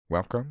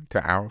Welcome to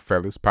Our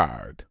Fellas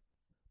Pod.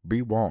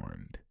 Be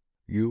warned,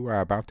 you are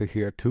about to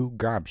hear two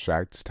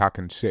gobshites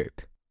talking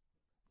shit.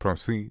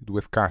 Proceed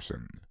with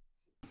caution.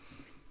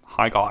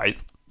 Hi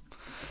guys.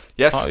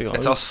 Yes, Hi, guys.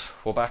 it's us.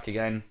 We're back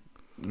again.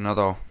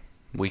 Another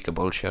week of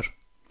bullshit.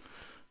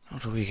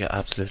 Not a week of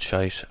absolute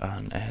shite,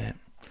 and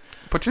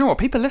But you know what?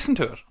 People listen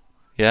to it.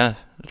 yeah.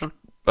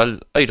 Well,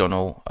 I don't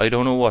know. I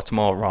don't know what's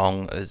more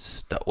wrong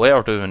is that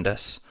we're doing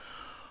this,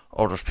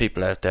 or there's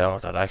people out there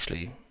that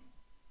actually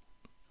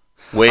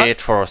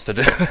wait for us to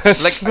do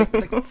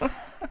it.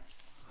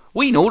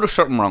 We know there's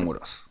something wrong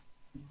with us.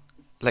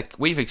 Like,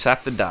 we've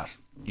accepted that.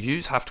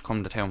 Yous have to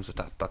come to terms with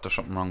that there's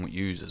something wrong with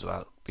yous as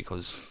well.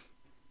 Because,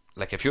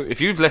 like, if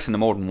you've listened to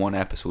more than one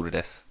episode of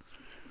this,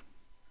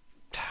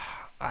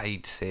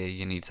 I'd say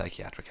you need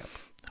psychiatric help.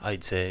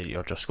 I'd say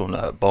you're just going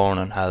to burn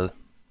in hell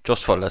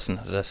just for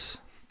listening to this,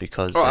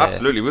 because Oh,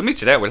 absolutely. We'll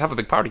meet you there. We'll have a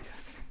big party.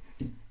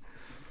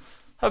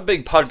 have a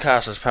big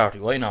podcasters party.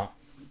 Why not?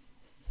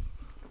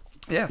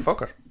 Yeah,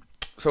 fuck it.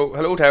 So,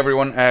 hello to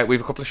everyone. We have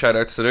a couple of shout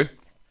outs to do.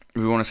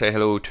 We want to say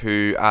hello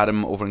to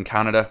Adam over in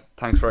Canada.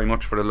 Thanks very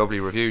much for the lovely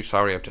review.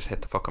 Sorry, I've just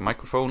hit the fucking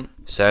microphone.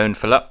 Sound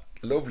fella.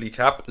 Lovely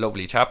chap,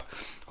 lovely chap.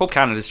 Hope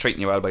Canada's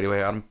treating you well, by the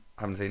way, Adam.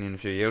 Haven't seen you in a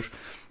few years.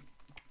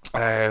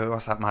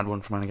 What's that mad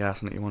one from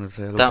Annigasson that you wanted to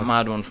say hello That to?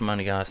 mad one from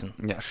Annigasson.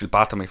 Yeah, she'll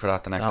batter me for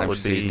that the next That time would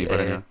she sees be me. But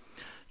anyway.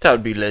 that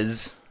would be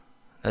Liz.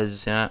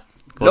 Liz, yeah.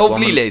 Good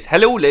Lovely woman. Liz.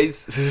 Hello,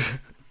 Liz.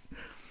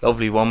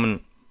 Lovely woman.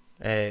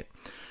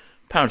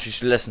 Apparently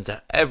she listens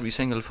to every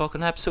single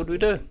fucking episode we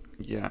do.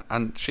 Yeah,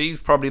 and she's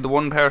probably the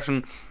one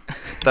person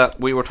that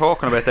we were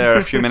talking about there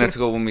a few minutes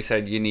ago when we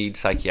said you need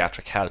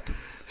psychiatric help.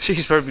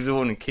 She's probably the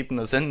one keeping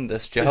us in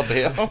this job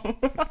here.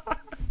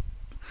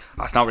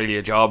 That's not really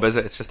a job, is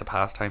it? It's just a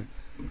pastime.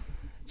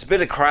 It's a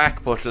bit of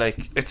crack, but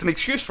like... It's an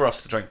excuse for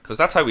us to drink, because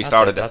that's how we That's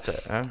started it, this.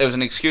 that's it, huh? It was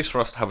an excuse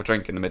for us to have a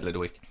drink in the middle of the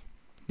week.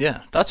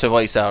 Yeah, that's how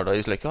I started. I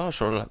was like, oh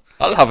sure,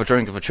 I'll have a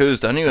drink of a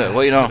Tuesday anyway,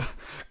 why not?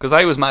 Because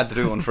I was mad to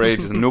do one for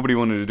ages and nobody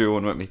wanted to do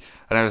one with me.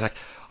 And I was like,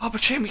 oh,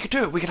 but Shane, we could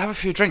do it. We could have a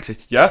few drinks.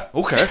 Yeah,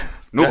 okay.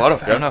 No bother.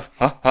 Fair enough.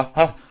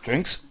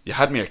 Drinks? You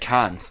had me at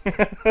cans.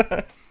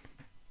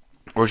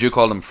 Or as you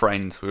call them,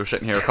 friends. We were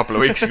sitting here a couple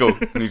of weeks ago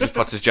and he just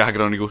puts his jacket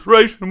on and he goes,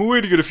 right, I'm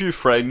away to get a few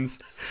friends.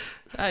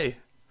 Hey,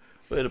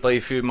 we had to buy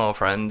a few more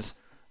friends.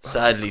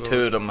 Sadly,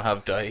 two of them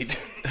have died.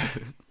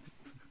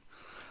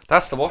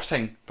 That's the worst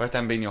thing about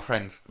them being your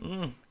friends.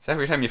 So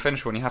every time you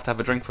finish one, you have to have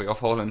a drink for your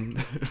fallen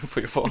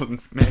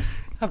mate.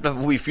 Have to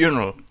have a wee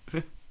funeral.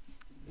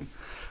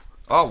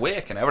 Oh,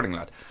 wake and everything,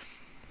 lad.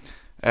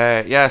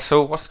 Yeah,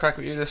 so what's the crack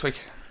with you this week?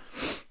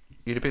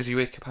 You had a busy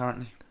week,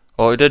 apparently.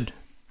 Oh, I did.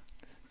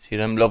 See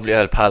them lovely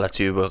old pallets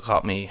you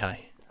got me,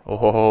 hey.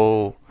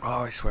 Oh, Oh,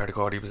 I swear to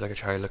God, he was like a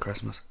child at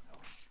Christmas.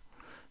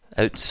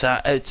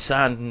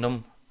 outsanding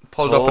them.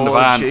 Pulled up in the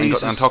van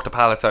Jesus. and took the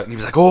pallets out, and he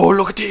was like, "Oh,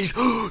 look at these!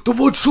 The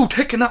wood's so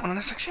thick in that one." And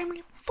I was like, "Shane, will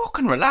you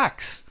fucking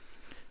relax?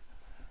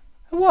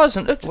 It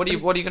wasn't. What are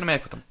you gonna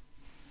make with them?"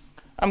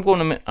 I'm going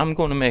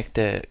to make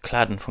the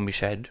cladding for my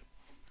shed.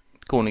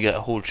 Going to get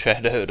a whole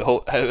shed out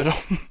of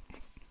them.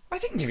 I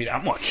didn't give you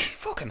that much.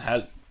 Fucking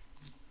hell!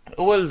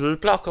 Well, it'll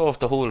block off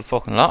the whole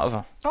fucking lot of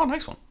it. Oh,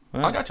 nice one.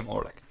 Yeah. I got you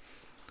more like.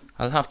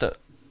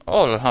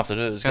 All I'll have to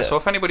do is Yeah. get. So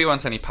if anybody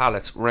wants any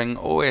pallets, ring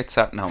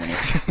 087 how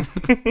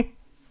many?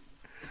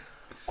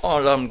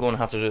 All I'm going to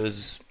have to do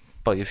is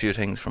buy a few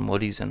things from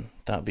Woody's, and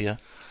that'll be it.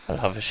 I'll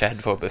have a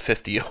shed for about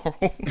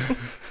 €50.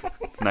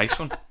 Nice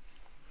one.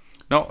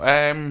 No,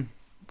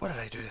 what did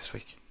I do this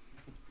week?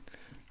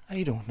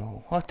 I don't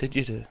know. What did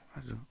you do?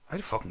 I had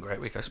a fucking great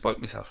week. I spoilt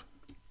myself.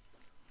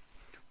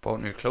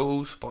 Bought new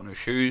clothes, bought new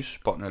shoes,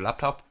 bought new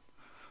laptop.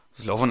 I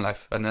was loving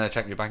life. And then I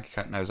checked my bank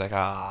account and I was like,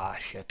 ah,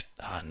 shit.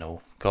 Ah,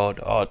 no. God,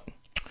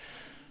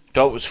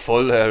 that was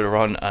full earlier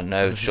on, and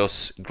now it's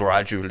just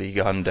gradually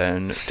gone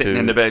down Sitting to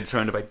in the bed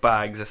surrounded by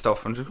bags of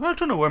stuff and just, I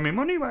don't know where my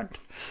money went.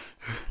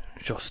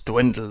 just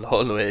dwindled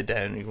all the way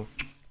down. You go,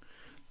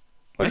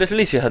 well, at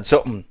least you had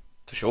something.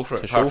 To show for it.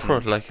 To apart show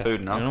for from it, like, food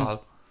and you know.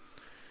 alcohol.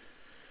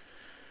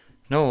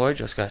 No, I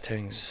just got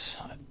things.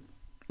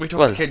 We took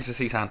Well- the kids to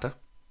see Santa.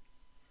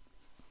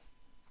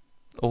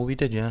 Oh, we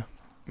did, yeah.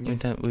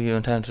 Yeah. We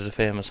went down to the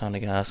famous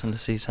Annigasson to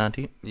see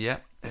Santi. Yeah,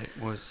 it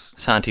was...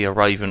 Santi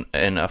arriving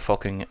in a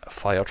fucking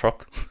fire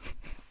truck.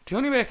 The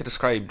only way I could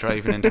describe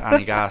driving into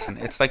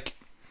Annigasson, it's like...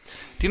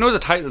 Do you know the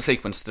title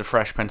sequence to The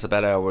Fresh Prince of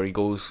Bel-Air where he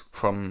goes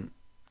from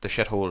the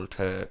shithole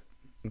to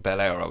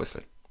Bel-Air,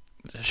 obviously?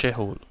 The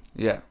shithole,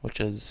 Yeah.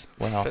 which is,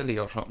 well, Philly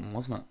or something,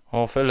 wasn't it?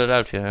 oh,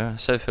 Philadelphia, yeah.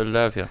 South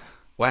Philadelphia.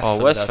 West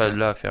West Philadelphia.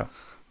 Philadelphia.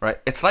 Right,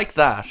 it's like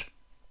that,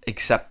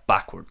 except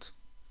backwards.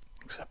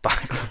 Except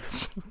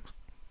backwards.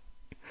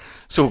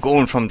 So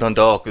going from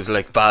Dundalk is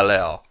like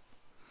Bel-Air.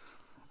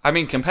 I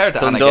mean, compared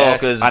to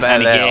Dundalk is Bel-Air.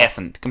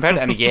 Annigasson. Compared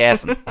to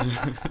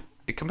Annigasson.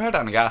 Compared to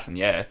Annigasson,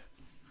 yeah.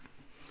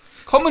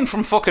 Coming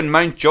from fucking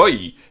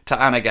Mountjoy to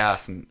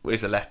Annigasson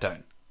is a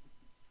letdown.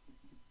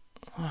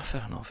 Oh,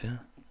 fair enough, yeah.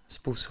 I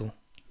suppose so.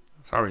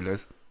 Sorry,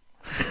 Liz.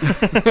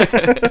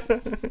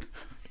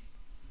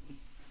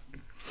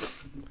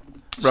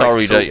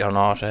 Sorry so- that you're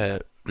not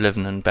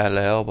living in Bel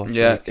Air, but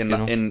Yeah, like,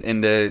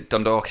 in the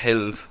Dundalk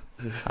Hills.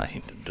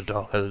 The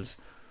Dundalk Hills.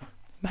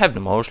 Have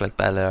them all like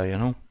Bel Air,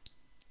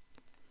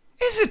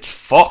 Is it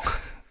fuck?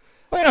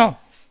 Well, you know.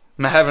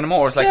 Having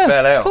more is like Yeah,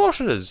 Bel Air. of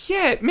course it is.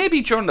 Yeah,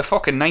 maybe during the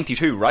fucking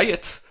 92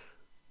 riots.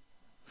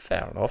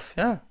 Fair enough,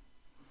 yeah.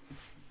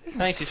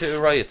 92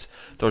 riots.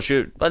 There's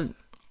you. Well,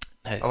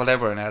 hey, Oh, well, they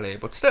were in LA,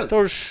 but still.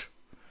 there's.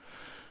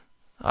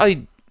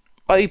 I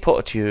put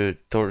it to you.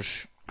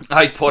 There's.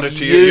 I put it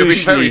to you. You've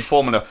been very Usually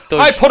formal.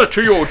 there's- I put it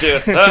to you, dear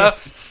sir,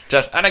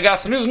 that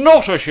Annagassan is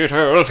not a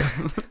shithole.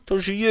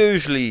 There's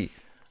usually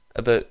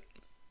about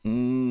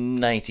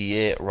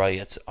 98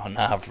 riots on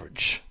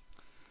average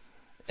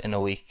in a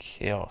week.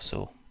 Yeah,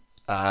 so.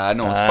 No,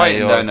 it's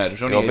quieting down now.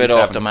 There's only you're a bit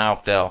 87. off the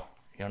mark there.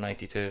 You're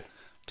 92.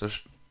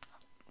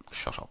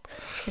 Shut up.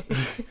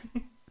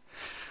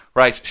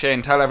 Right,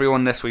 Shane, tell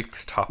everyone this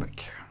week's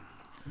topic.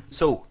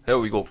 So, here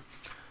we go.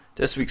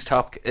 This week's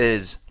topic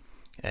is.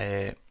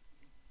 Can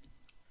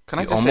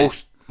I just almost.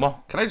 say,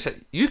 Well, can I just say,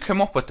 you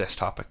came up with this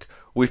topic.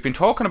 We've been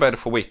talking about it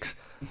for weeks.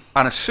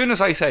 And as soon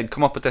as I said,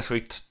 come up with this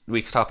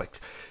week's topic,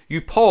 you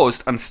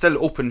paused and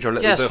still opened your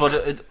little yes, book.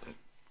 but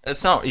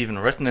it's not even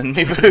written in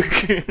my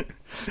book.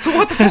 So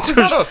what the fuck is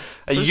that?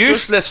 A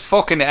useless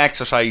fucking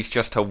exercise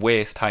just to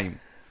waste time.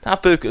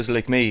 That book is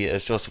like me.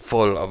 It's just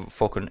full of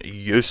fucking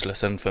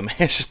useless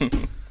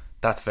information.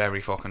 That's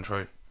very fucking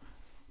true.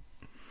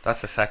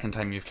 That's the second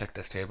time you've kicked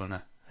this table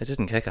now. I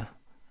didn't kick her.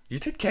 You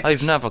did kick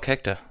I've it. never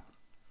kicked her.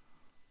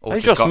 Oh, I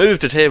just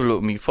moved the table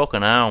with me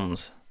fucking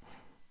arms.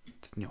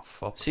 No,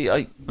 fuck. See,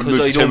 because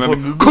I don't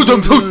put... Because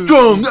I'm so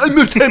strong, I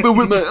moved the table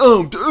with my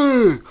arms.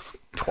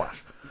 Twat.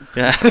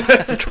 Yeah.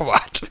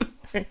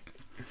 Twat.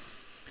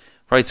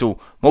 Right, so,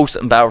 most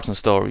embarrassing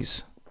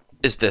stories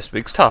is this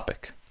week's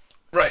topic.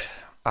 Right.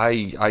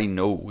 I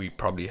know we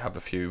probably have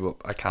a few,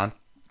 but I can't.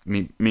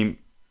 Me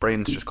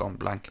brain's just gone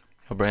blank.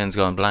 Your brain's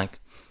gone blank.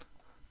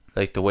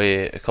 Like the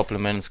way a couple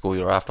of minutes ago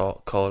you were after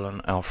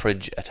calling our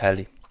fridge a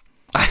telly.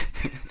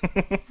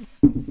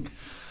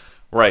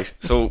 Right,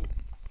 so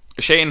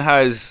Shane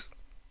has...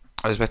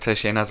 I was about to say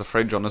Shane has a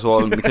fridge on his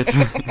wall in the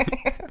kitchen.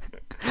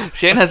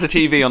 Shane has a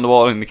TV on the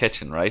wall in the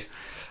kitchen, right?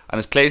 And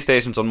his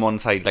PlayStation's on one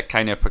side, like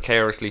kind of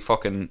precariously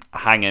fucking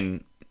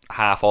hanging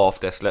half off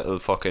this little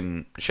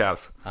fucking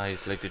shelf.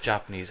 It's like the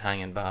Japanese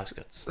hanging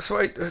baskets.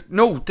 So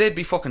no, they'd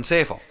be fucking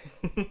safer.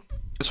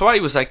 So I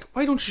was like,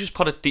 why don't you just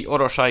put it the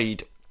other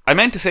side? I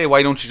meant to say,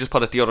 why don't you just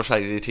put it the other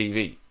side of the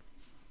TV?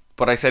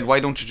 But I said, why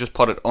don't you just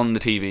put it on the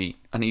TV?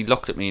 And he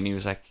looked at me and he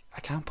was like, I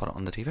can't put it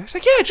on the TV. I was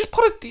like, yeah, just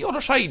put it the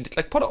other side.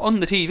 Like, put it on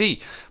the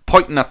TV.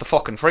 Pointing at the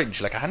fucking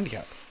fridge like a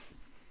handicap.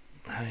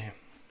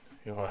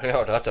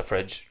 Yeah, that's a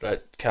fridge.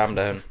 Right, calm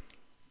down.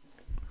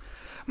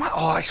 Man,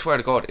 oh, I swear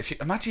to God, if you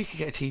imagine you could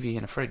get a TV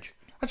in a fridge.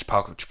 I'd just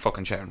park a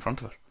fucking chair in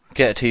front of it.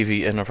 Get a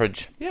TV in a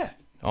fridge. Yeah.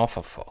 Oh,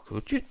 for fuck.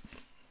 Would you?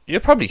 You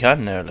probably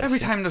can now. Like, Every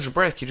time there's a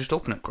break, you just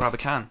open it, grab a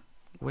can.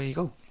 Away you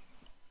go.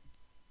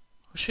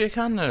 sure, you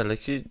can now.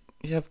 Like, you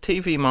have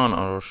TV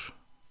monitors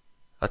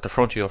at the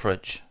front of your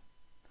fridge.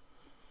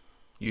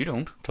 You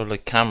don't. They're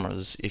like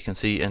cameras. You can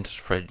see into the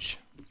fridge.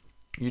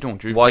 You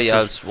don't. You Why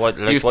else? Why,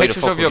 like, use why the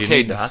pictures fuck of your would you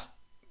need kids that?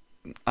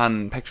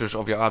 and pictures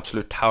of your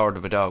absolute tower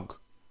of a dog.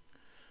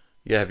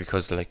 Yeah,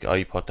 because like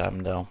I put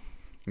them down.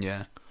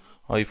 Yeah.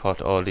 I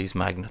put all these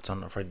magnets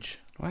on the fridge.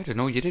 I don't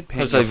know. You did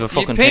paint. 'Cause I've a You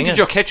fucking painted thing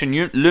your kitchen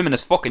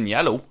luminous fucking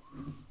yellow.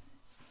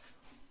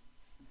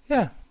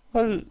 Yeah.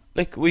 Well,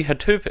 like we had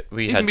two.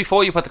 Even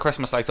before you put the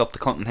Christmas lights up, the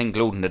cotton thing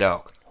glowed in the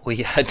dark. We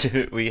had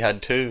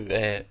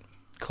two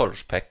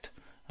colours picked,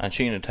 and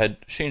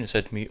Sheena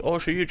said to me, "Oh,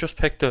 so you just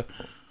pick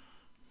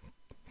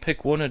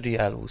one of the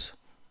yellows."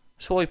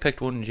 So I picked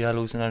one of the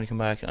yellows, and then I came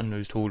back and I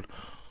was told,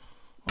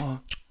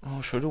 "Oh,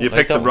 sure, I don't You like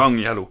picked that the one." wrong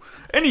yellow.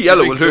 Any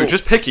yellow will do. Big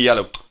Just pick a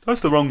yellow.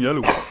 That's the wrong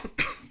yellow.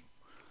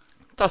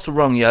 That's the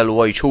wrong yellow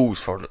I chose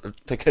for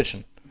the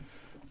kitchen.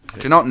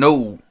 Do you not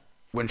know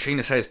when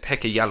Sheena says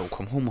pick a yellow,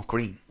 come home with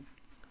green?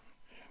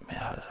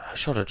 Man, I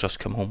should have just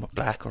come home with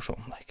black or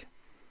something like.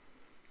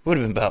 Would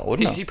have been better,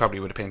 wouldn't it? He probably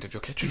would have painted your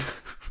kitchen.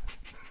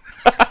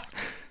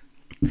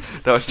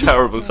 That was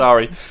terrible.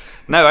 Sorry.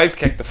 Now I've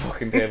kicked the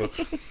fucking table.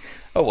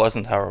 It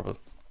wasn't terrible.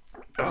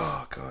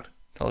 Oh God.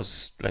 That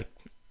was like.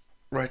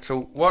 Right.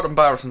 So, what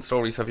embarrassing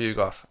stories have you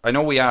got? I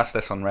know we asked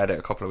this on Reddit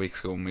a couple of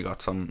weeks ago, and we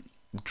got some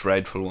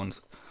dreadful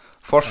ones.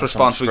 First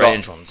response we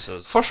got. Ones, so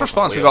it's First fucking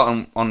response we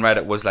weird. got on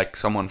Reddit was like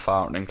someone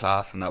farting in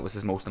class, and that was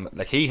his most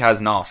like he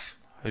has not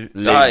lived.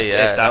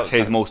 If that's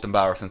his most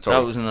embarrassing story.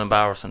 That was an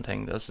embarrassing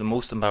thing. That's the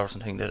most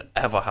embarrassing thing that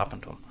ever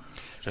happened to him.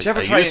 Did you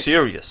ever Are try you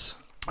serious?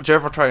 Did you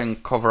ever try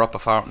and cover up a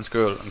fart in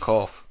school and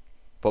cough,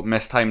 but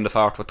mistime the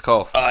fart with the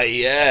cough?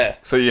 Yeah.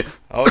 So you,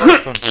 Oh,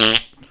 that's fun.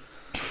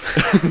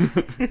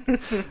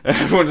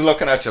 everyone's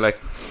looking at you like,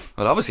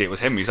 well, obviously it was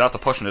him. He's after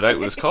pushing it out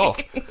with his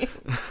cough.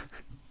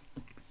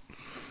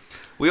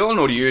 We all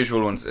know the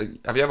usual ones.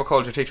 Have you ever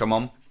called your teacher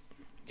mum?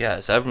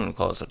 Yes, everyone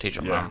calls their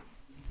teacher Yeah. mum.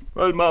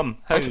 Well, mum.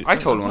 I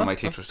told one of my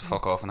teachers to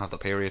fuck off and have the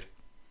period.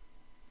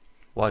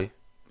 Why?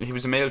 He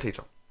was a male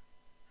teacher.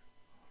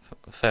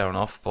 fair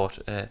enough, but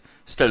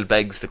still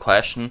begs the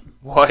question,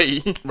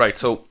 why? Right,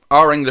 so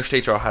our English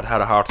teacher had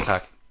a heart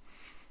attack.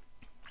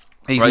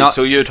 He's right, not.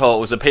 so you thought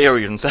it was a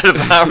period instead of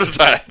a heart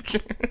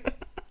attack.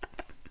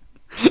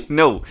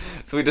 No,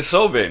 so we had a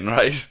sub in,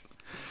 right?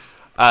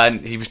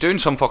 And he was doing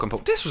some fucking.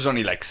 This was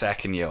only like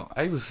second year.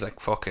 I was like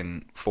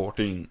fucking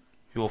 14.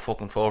 You were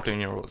fucking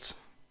 14-year-olds.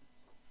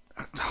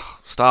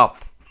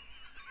 Stop.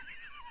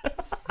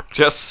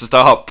 Just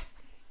stop.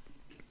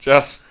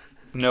 Just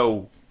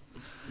no.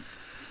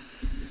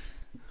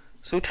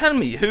 So tell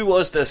me, who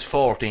was this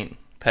 14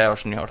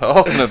 person you're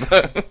talking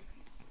about?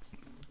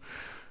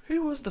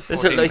 Who was the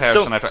Is it 14 like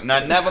person some- I found?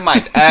 No, never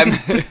mind.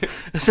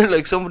 Is it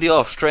like somebody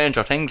off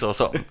Stranger Things or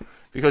something?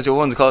 Because your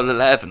one's called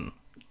 11.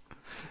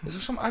 Is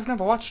there some? I've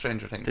never watched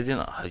Stranger Things. Did you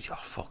not? Oh, you're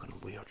fucking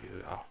weird,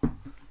 you are.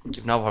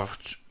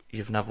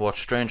 You've never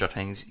watched Stranger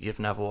Things, you've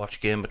never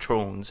watched Game of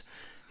Thrones,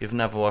 you've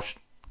never watched,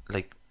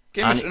 like,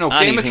 Game of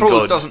anything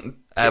Thrones good doesn't.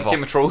 ever.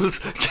 Game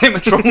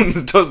of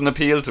Thrones doesn't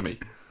appeal to me.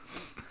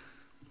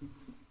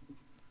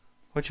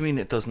 What do you mean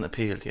it doesn't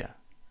appeal to you?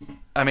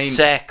 I mean,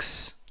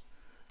 Sex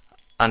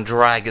and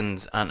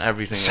dragons and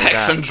everything like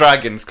sex that. and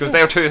dragons, because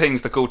they're two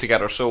things that go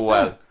together so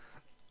well.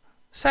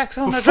 Sex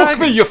on a Fuck dragon.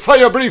 me, you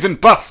fire-breathing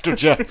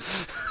bastard, you!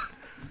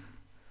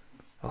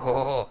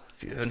 Oh,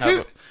 if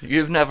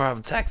you've never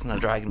had sex on a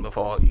dragon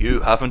before,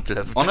 you haven't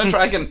lived. On a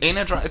dragon, in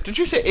a dragon. Did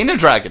you say in a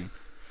dragon?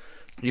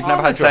 You've never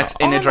On a had sex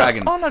in a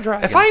dragon. On a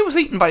dragon. If I was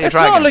eaten by a It's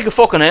dragon, not like a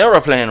fucking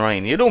aeroplane,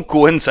 Ryan. You don't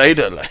go inside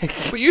it, like.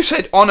 but you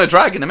said on a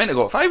dragon a minute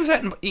ago. If I was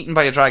eaten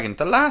by a dragon,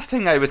 the last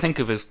thing I would think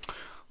of is,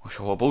 well,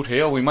 so about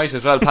here, we might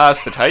as well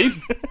pass the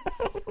time.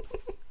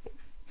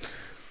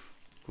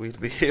 We'll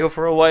be here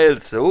for a while,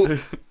 so.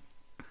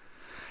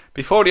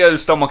 Before the old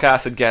stomach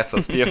acid gets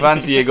us, do you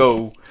fancy a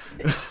go?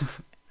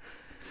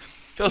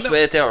 Just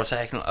wait there a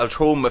second. I'll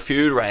throw him a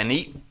few,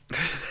 Rennie.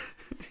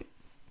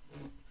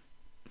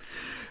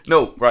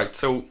 No, right,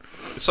 so,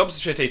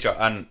 substitute teacher,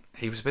 and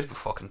he was a bit of a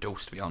fucking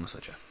dose, to be honest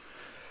with you.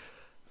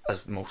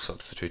 As most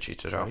substitute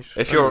teachers are. Right.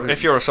 If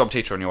you're a sub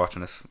teacher and you're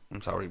watching this,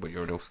 I'm sorry, but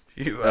you're a dose.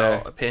 You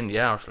are a pain in the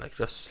arse, like,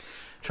 just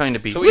trying to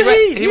be. So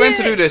he went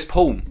to do this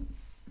poem.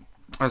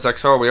 I was like,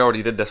 sorry, we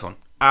already did this one.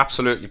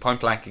 Absolutely, point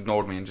blank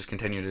ignored me and just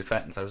continued the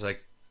sentence. I was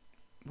like,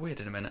 wait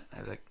a minute. I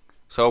was like,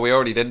 so we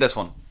already did this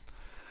one.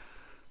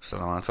 Still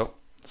no answer.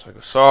 So I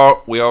go,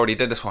 so we already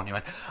did this one. He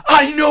went,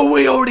 I know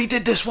we already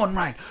did this one,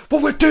 Ryan,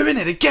 but we're doing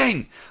it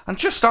again. And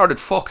just started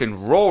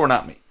fucking roaring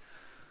at me.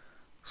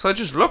 So I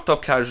just looked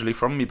up casually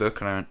from my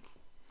book and I went,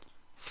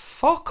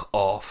 fuck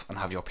off and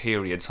have your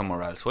period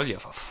somewhere else, will you,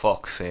 for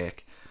fuck's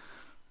sake.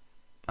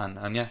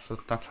 And yeah, so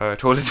that's how I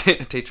told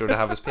the teacher to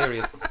have his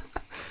period.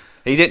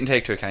 He didn't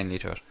take too kindly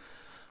to it.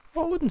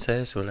 I wouldn't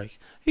say so, like.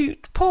 The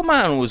poor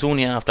man was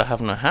only after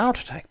having a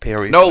heart attack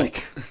period. No,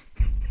 like.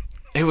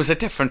 it was a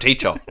different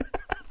teacher.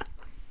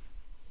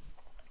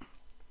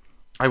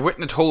 I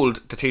wouldn't have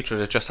told the teacher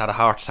that just had a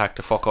heart attack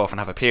to fuck off and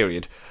have a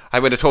period. I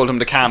would have told him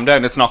to calm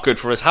down, it's not good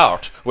for his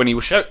heart, when he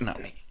was shouting at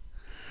me.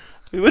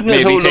 You wouldn't have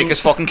Maybe told take him, his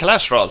fucking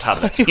cholesterol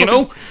tablets, you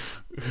know?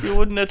 You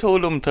wouldn't have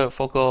told him to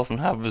fuck off and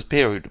have his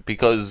period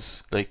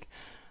because, like,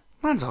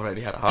 Man's already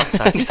had a heart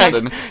attack. He's that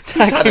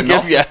had can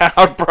enough. give you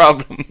heart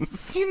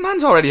problems.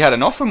 Man's already had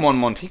enough in 1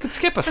 month. He could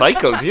skip a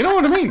cycle. Do you know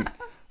what I mean?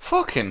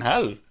 Fucking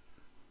hell.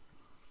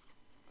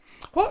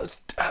 What?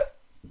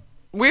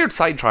 Weird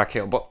sidetrack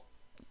here, but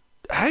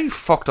how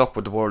fucked up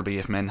would the world be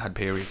if men had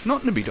periods?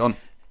 Nothing to be done.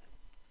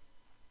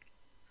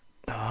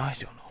 Oh, I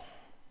don't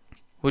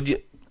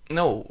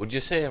know. Would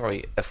you say,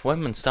 right, if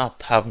women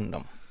stopped having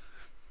them,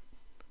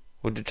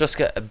 would you just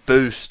get a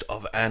boost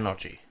of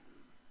energy?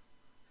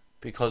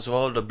 Because of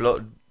all the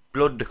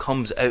blood that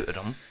comes out of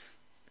them,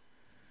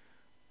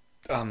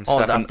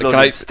 all that blood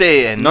would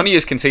stay in. None of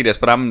you can see this,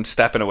 but I'm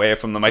stepping away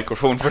from the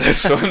microphone for this.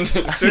 So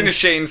as soon as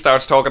Shane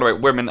starts talking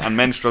about women and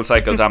menstrual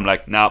cycles, I'm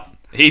like, nah,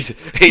 he's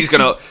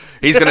gonna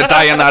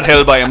die on that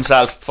hill by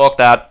himself. Fuck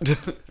that.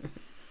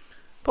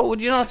 But would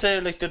you not say,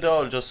 like, they'd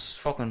all just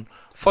fucking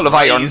Full of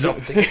iron. rise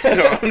up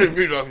together and it'd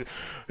be like,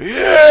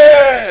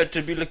 yeah!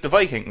 It'd be like the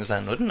Vikings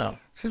then, wouldn't it?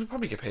 So you'd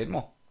probably get paid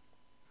more.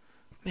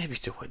 Maybe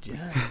they would,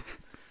 yeah.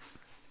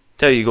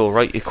 There you go,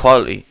 right?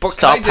 Equality. But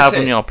Stop can I just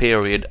having say- your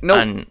period No,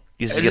 and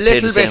you A get paid the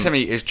little bit same. of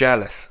me is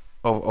jealous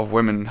of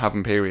women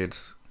having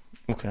periods.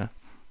 Okay.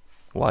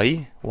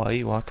 Why?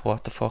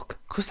 What the fuck?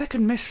 Because they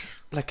could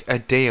miss like a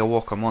day of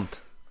work a month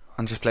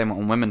and just blame it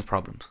on women's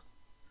problems.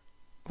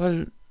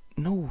 Well,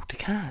 no, they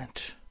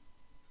can't.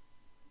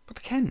 But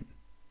they can.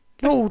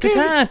 No, they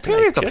can't.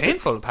 Periods like, are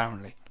painful,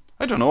 apparently.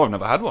 I don't know, I've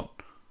never had one.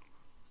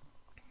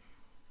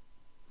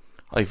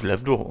 I've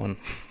lived with one.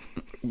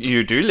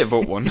 You do live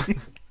with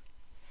one.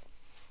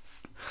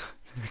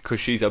 Because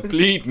she's a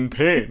bleeding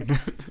pain.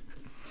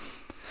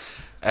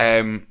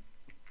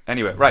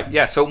 Anyway, right,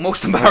 yeah, so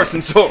most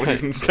embarrassing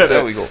stories instead There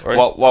of we go,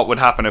 right. what would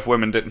happen if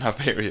women didn't have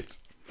periods.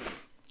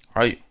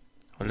 Right.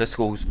 Well, this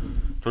goes.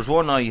 There's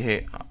one I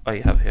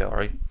have here,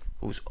 right?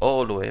 Goes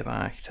all the way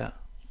back to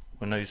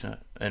when I was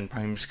in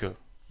primary school.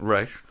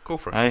 Right, go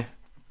for it. Right.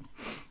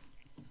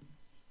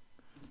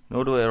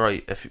 No the way,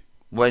 right?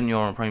 when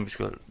you're in primary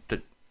school,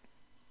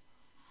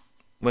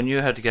 when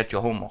you had to get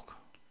your homework,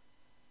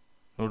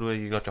 you know the way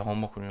you got your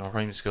homework when you were in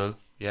primary school,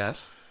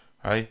 Yes.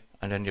 right?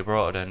 And then you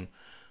brought it in.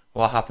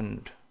 What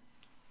happened?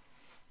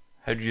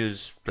 How did you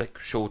like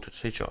show it to the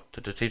teacher?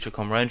 Did the teacher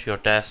come round to your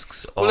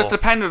desks? Or Well, it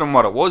depended on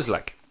what it was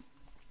like.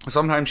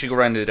 Sometimes she'd go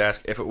round to the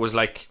desk if it was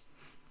like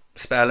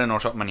spelling or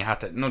something, and you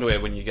had to. Another way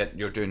when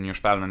you're doing your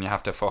spelling and you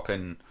have to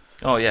fucking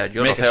oh yeah,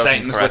 the make other a person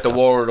sentence with correct the it.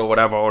 word or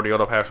whatever, or the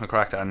other person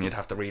correct it, and you'd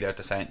have to read out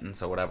the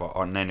sentence or whatever.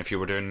 Or and then if you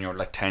were doing your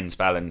like 10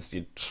 spellings,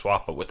 you'd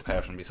swap it with the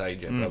person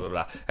beside you. Blah blah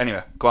blah.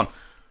 Anyway, go on.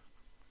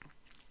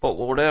 But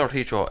what our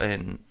teacher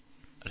in,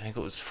 I think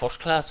it was first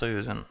class I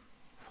was in,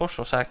 first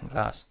or second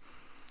class,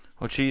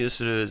 what she used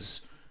to do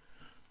is,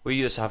 we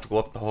used to have to go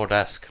up to her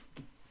desk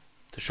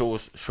to show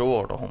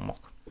her the homework.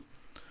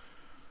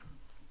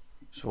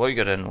 So I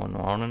got in one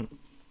morning,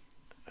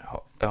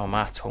 our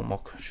maths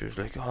homework. She was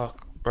like, "Oh,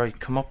 right,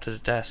 come up to the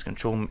desk and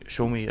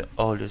show me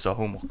all these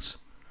homeworks."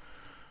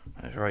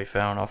 I was right,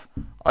 fair enough.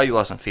 I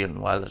wasn't feeling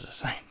well at the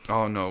time.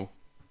 Oh no.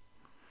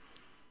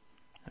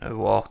 I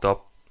walked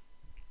up,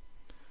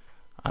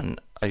 and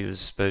I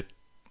was about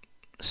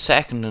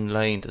second in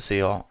line to see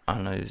her,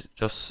 and I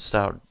just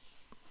started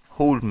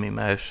holding my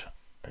mouth.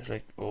 I was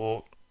like,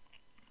 oh,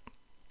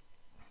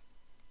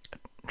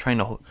 trying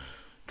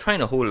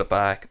to hold it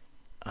back,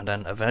 and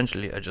then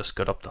eventually I just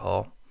got up to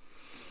her.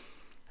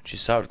 And she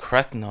started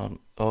correcting on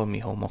all my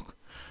homework.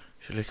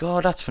 She was like,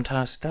 "Oh, that's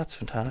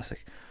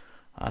fantastic,"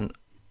 and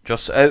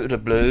just out of the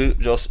blue,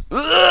 just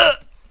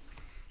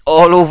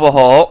all over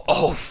her.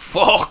 Oh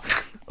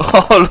fuck.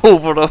 All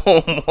over the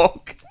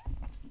homework.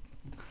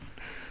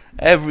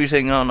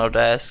 Everything on her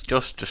desk,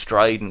 just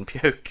destroyed and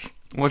puke.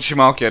 What'd she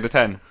mark you out of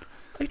 10?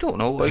 I don't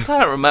know. I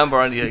can't remember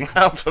anything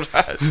after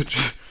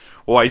that.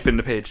 Wiping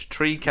the page.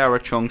 3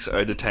 carrot chunks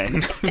out of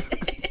 10.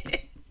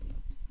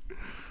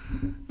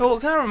 No,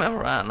 I can't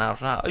remember anything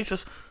after that. I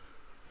just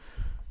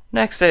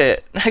next day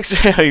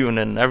I went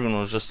in. Everyone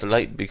was just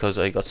delighted because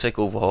I got sick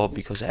over her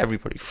because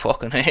everybody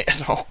fucking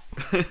hated her.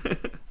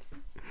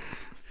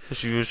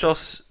 She was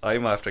just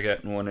I'm after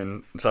getting one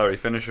in. Sorry,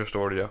 finish your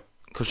story though.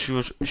 because she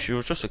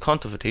was just a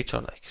cunt of a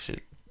teacher. Like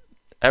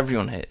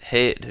everyone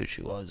hated who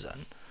she was,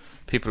 and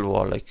people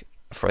were like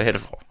afraid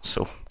of her.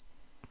 So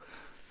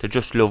they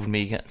just loved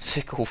me getting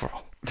sick over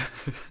her.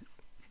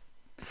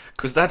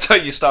 Because that's how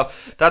you stop.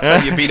 That's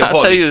how you beat a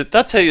bully.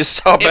 That's how you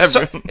stop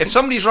everything. If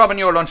somebody's robbing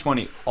your lunch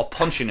money or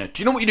punching it,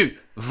 do you know what you do?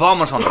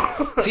 Vomit on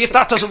them. See if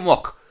that doesn't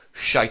work.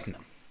 Shite in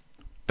them.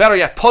 Better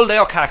yet, pull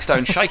their cacks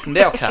down, shite in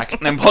their cack,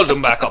 and then pull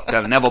them back up.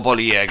 They'll never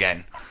bully you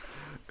again.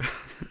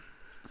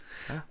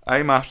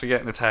 I'm after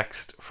getting a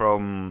text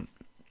from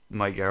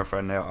my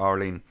girlfriend now,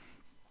 Arlene,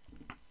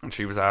 and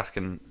she was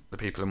asking the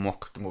people in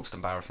Muck the most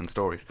embarrassing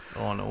stories.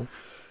 Oh no.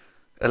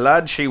 A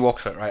lad she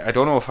works with, right? I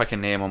don't know if I can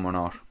name him or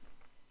not.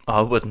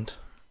 I wouldn't.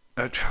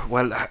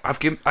 Well, I've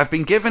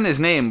been given his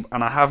name,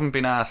 and I haven't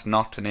been asked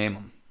not to name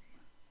him.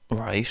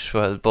 Right.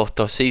 Well, but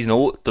does he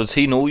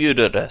know you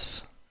did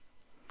this?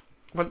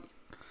 Well,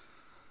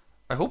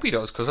 I hope he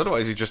does, because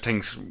otherwise he just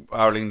thinks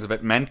Arlene's a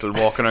bit mental,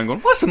 walking around going,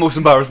 "What's the most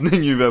embarrassing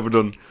thing you've ever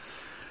done?"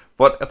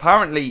 But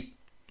apparently,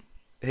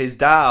 his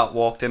dad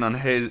walked in on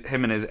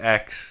him and his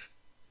ex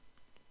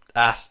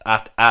at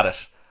it,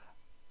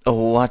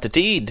 Oh, what a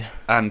deed!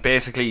 and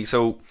basically,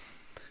 so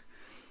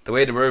the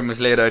way the room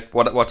was laid out,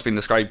 what's been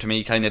described to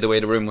me, kind of the way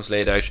the room was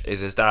laid out, is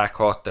his dad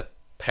caught the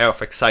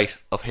perfect sight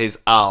of his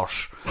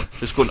arse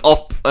just going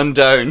up and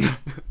down.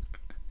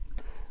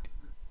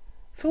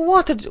 So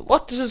what did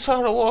his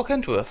father walk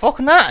into? A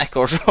fucking attic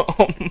or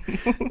something?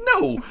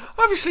 No,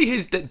 obviously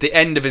the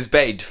end of his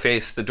bed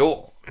faced the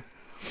door.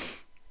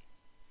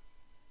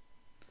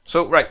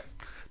 So, right,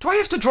 do I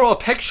have to draw a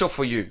picture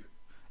for you?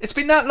 It's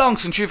been that long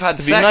since you've had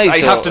It'd be sex, nice, I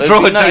have to it'd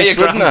draw be a nice,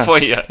 diagram wouldn't it? for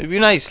you. It'd be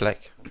nice,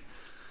 like.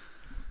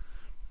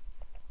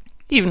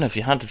 Even if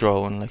you had to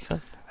draw one like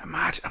that.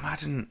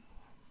 Imagine.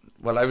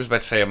 Well, I was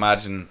about to say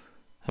imagine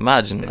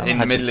Imagine. in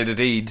the middle of the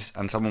deed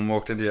and someone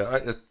walked into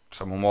you.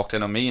 Someone walked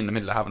in on me in the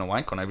middle of having a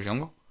wank when I was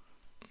younger.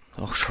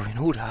 Oh, sure, I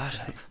know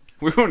that.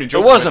 We were only It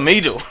joking. wasn't me,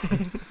 though.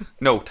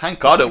 No, thank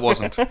God it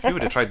wasn't. You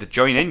would have tried to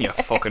join in, you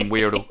fucking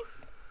weirdo.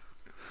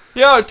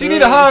 Yeah, do you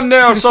need a hand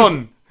there,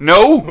 son?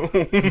 No.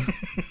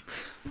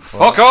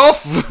 Fuck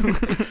off.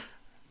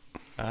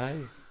 Aye.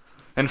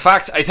 In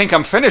fact, I think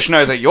I'm finished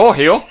now that you're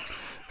here.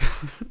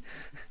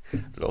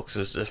 Looks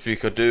as if you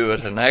could do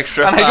it an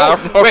extra And I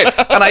half. don't, wait,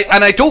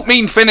 and I don't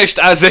mean finished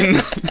as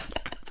in.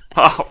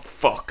 Oh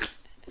fuck!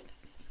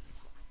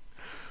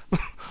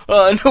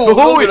 Oh, no,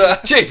 Oh, look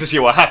at that. Jesus,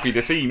 you were happy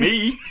to see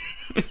me.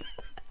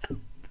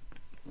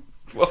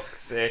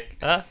 Fuck's sake!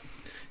 Huh?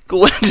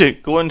 Go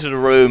into the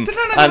room. Did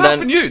that never and happen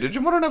then to you? Did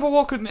your mother never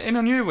walk in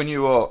on you when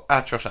you were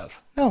at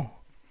yourself? no.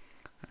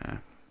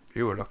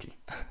 You were lucky.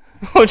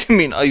 What do you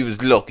mean? I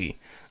was lucky.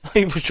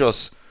 I was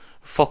just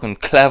fucking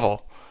clever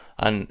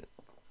and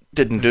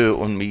didn't do it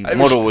when my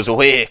mother was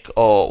awake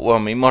or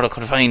when my mother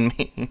could find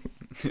me.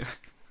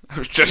 I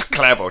was just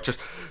clever. Just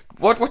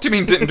what? What do you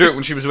mean didn't do it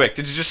when she was awake?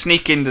 Did you just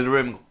sneak into the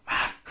room?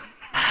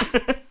 And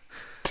go,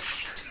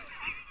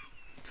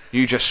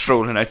 You just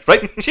strolling out.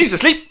 Right, she's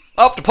asleep.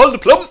 Off to pull the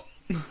plum.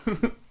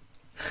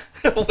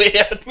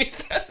 Weird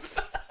myself.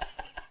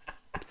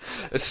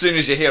 As soon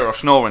as you hear her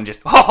snoring,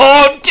 just,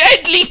 oh,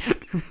 deadly!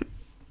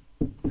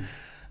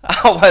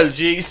 Oh, well,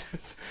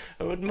 Jesus.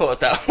 I wouldn't put it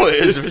that way.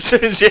 As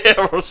soon as you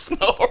hear her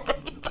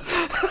snoring.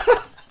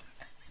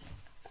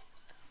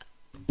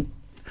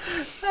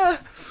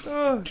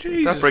 Oh,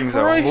 Jesus That brings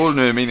Christ. a whole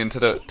new meaning to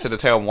the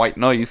term white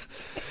noise.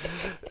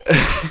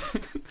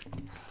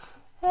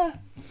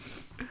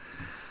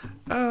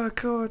 Oh,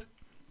 God.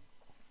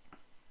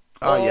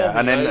 Oh, yeah,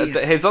 and then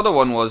his other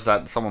one was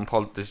that someone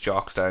pulled his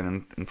jocks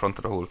down in front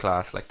of the whole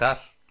class. Like, that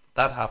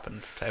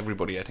happened to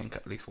everybody, I think,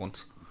 at least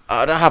once.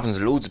 That happens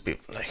to loads of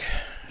people. Like,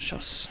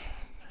 it's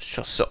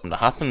just something that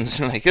happens,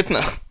 like, isn't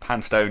it?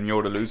 Pants down,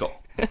 you're the loser.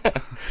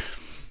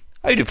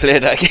 How do you play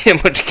that game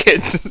with the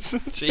kids?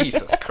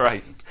 Jesus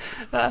Christ.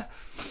 Hands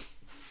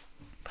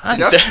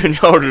down,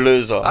 you're the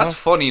loser. That's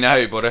funny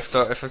now, but if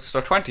it's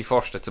their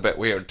 21st, it's a bit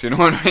weird. Do you know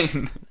what I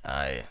mean?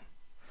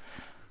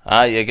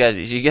 Aye, you get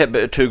a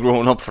bit too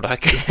grown up for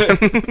that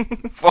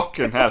game.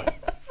 Fucking hell.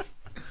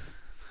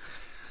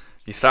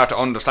 You start to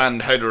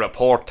understand how to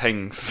report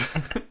things.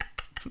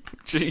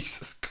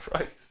 Jesus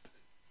Christ.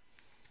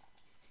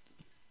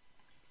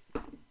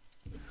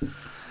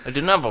 I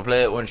did never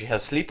play it when she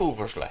has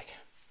sleepovers, like.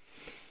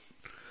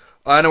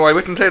 I know, I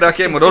wouldn't play that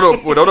game with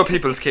other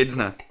people's kids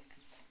now.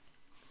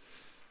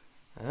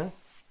 Huh?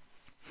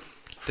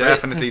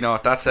 Definitely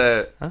not. That's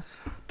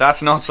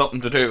not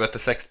something to do at the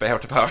 6th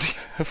birthday party.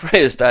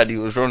 Freya's daddy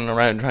was running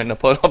around trying to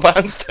pull her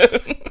pants down.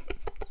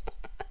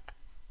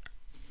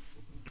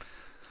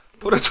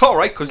 But it's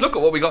alright, because look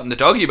at what we got in the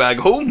doggy bag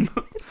home.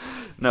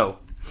 No.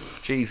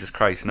 Jesus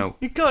Christ, no.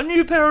 You got a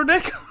new pair of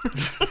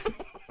knickers.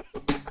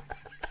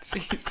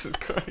 Jesus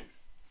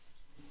Christ.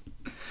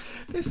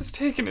 This is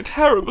taking a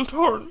terrible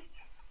turn.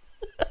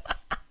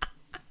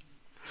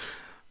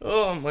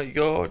 Oh my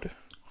God.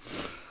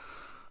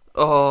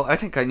 Oh, I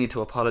think I need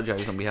to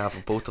apologise on behalf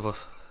of both of us.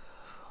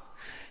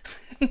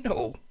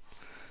 No.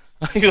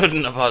 I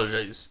couldn't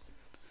apologise.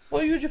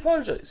 Why would you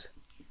apologise?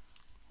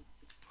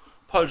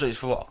 Apologise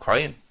for what?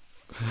 Crying?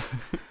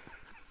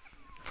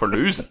 For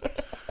losing.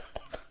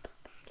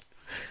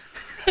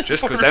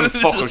 Just because them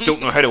fuckers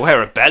don't know how to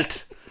wear a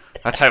belt.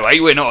 That's how I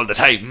win all the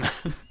time.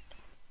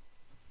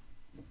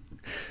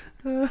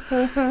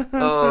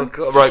 Oh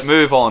God. Right,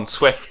 move on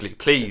swiftly,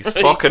 please.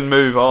 Fucking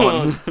move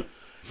on.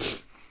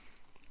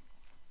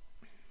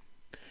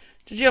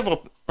 Did you ever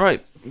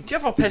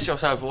piss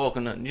yourself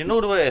walking in? You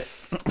know the way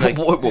like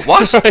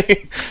What?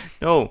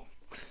 No.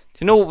 Do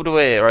you know the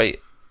way, right?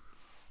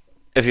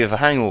 If you have a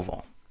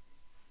hangover,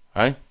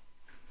 right?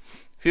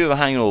 If you have a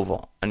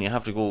hangover and you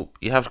have to go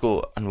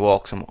and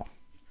walk somewhere,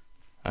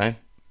 right?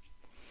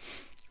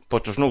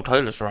 But there's no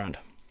toilets around.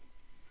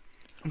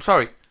 I'm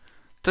sorry.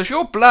 Does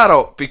your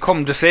bladder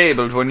become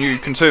disabled when you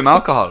consume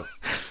alcohol?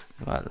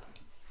 Well, a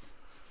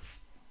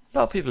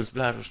lot of people's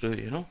bladders do,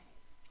 you know.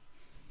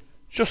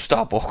 Just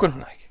stop walking,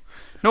 like.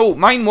 No,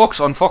 mine works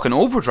on fucking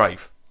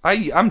overdrive.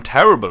 I'm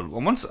terrible.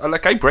 And once,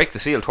 I break the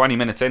seal 20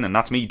 minutes in and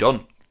that's me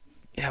done.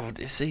 Yeah, but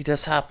you see,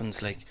 this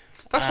happens, like.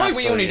 That's why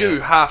we only do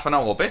half an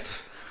hour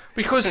bits.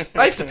 Because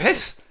I have to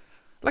piss.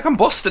 Like, I'm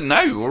busting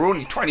now. We're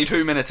only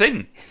 22 minutes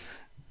in.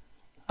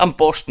 I'm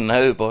busting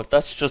now, but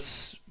that's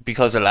just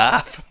because I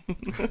laugh.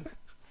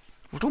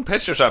 Well, don't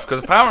piss yourself,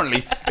 because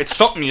apparently it's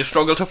something you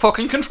struggle to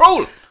fucking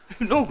control.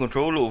 No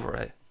control over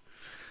it.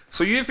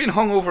 So you've been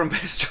hungover and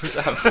pissed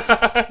yourself?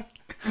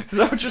 Is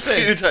that what you're A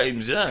saying? few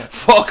times, yeah.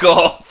 Fuck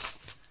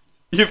off.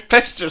 You've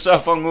pissed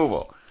yourself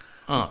hungover.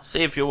 Oh,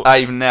 see if you.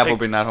 I've never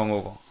been that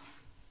hungover.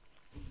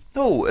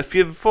 No, if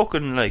you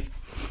fucking like.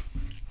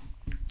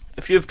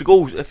 If you have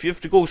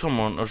to go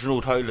somewhere and there's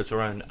no toilets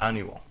around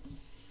anywhere.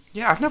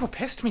 Yeah, I've never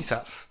pissed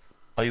myself.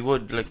 I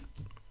would like.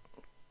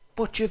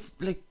 But you've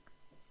like.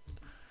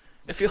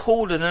 If you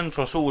hold it in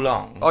for so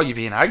long. Oh, you'd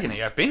be in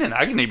agony. I've been in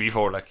agony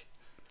before, like.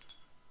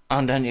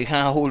 And then you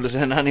can't hold it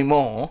in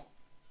anymore.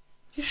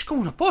 You just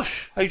go in a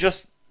bush. I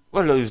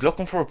was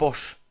looking for a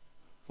bush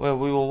where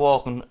we were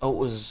walking. It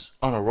was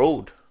on a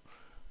road,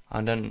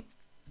 and then,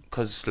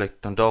 cause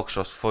like Dundalk's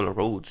just full of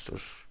roads.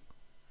 There's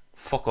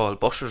fuck all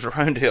bushes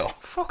around here.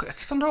 Fuck,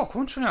 it's Dundalk.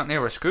 Once you're not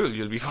near a school,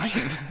 you'll be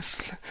fine.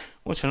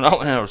 Once you're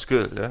not in our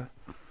school, yeah.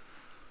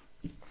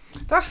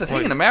 That's the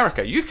thing in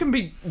America. You can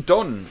be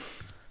done,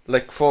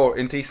 like, for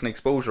indecent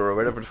exposure or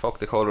whatever the fuck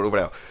they call it over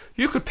there.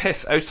 You could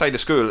piss outside the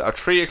school at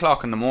 3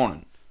 o'clock in the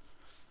morning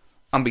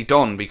and be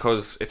done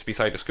because it's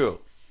beside the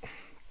school.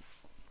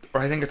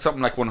 Or I think it's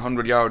something like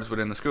 100 yards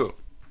within the school.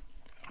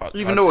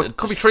 Even though it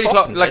could be 3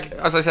 o'clock, like,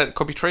 as I said, it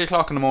could be 3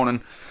 o'clock in the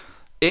morning.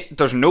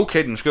 There's no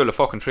kid in school at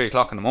fucking 3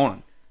 o'clock in the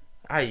morning.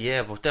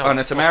 Yeah, but and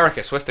it's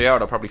America, so if they are,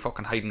 they're probably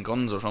fucking hiding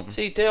guns or something.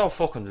 See, they are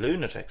fucking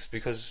lunatics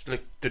because,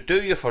 like, they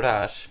do you for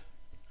that.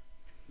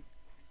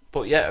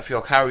 But yeah, if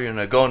you're carrying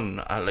a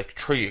gun at like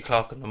 3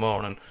 o'clock in the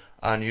morning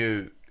and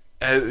you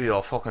out of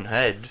your fucking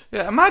head.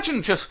 Yeah,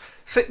 imagine just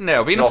sitting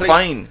there, being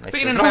fine. Like,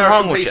 being an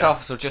American police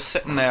officer, just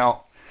sitting there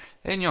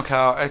in your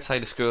car outside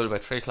the school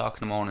about 3 o'clock in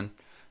the morning,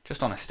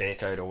 just on a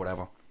stakeout or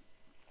whatever.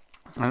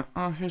 And,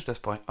 oh, here's this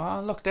boy.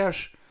 Oh, look,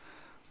 there's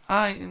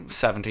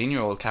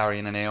 17-year-old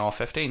carrying an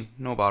AR-15.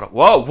 No bother.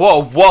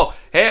 Whoa.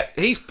 Hey,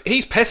 he's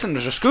pissing.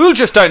 There's a school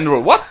just down the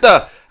road. What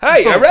the?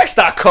 Hey, arrest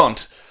that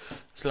cunt.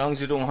 As long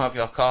as you don't have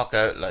your cock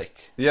out,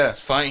 like, Yeah.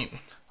 it's fine.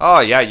 Oh,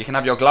 yeah, you can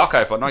have your Glock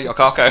out, but not your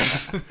cock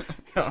out.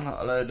 You're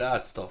not allowed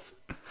that stuff.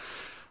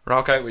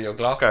 Rock out with your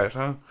Glock out,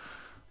 huh?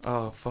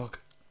 Oh, fuck.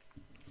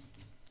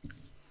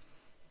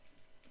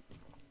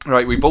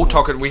 Right, we both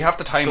talk it. We have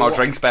to time our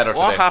drinks better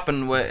what today.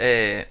 happened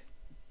with...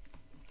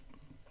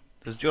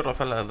 does the other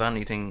fella have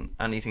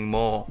anything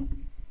more?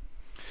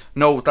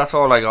 No, that's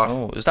all I got.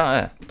 Oh, is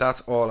that it?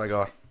 That's all I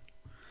got.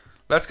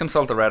 Let's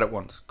consult the Reddit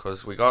ones,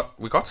 because we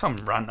got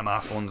some random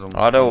ass ones on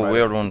Oh, there were Reddit.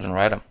 weird ones in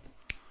Reddit.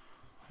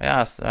 I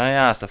asked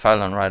the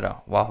fella on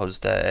Reddit what was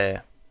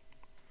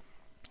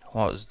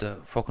the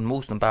fucking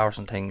most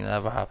embarrassing thing that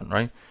ever happened,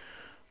 right?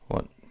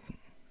 What?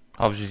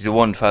 Obviously, the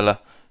one fella,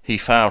 he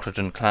farted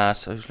in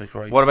class. I was like,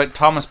 right. What about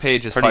Thomas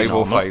Page's Pretty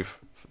 505?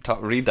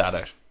 Read that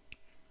out.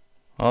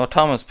 Oh,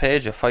 Thomas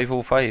Page at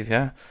 505,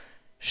 yeah.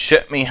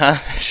 Shit me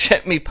pants. in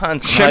Shit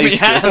high me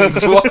school.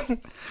 hands. What?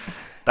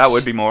 That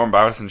would be more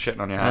embarrassing, shitting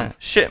on your hands.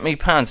 Shit me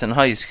pants in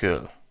high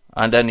school,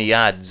 and then he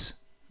adds,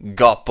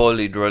 got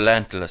bullied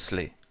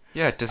relentlessly.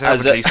 Yeah,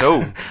 deservedly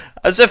so.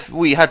 As if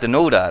we had to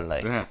know that,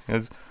 like. Yeah.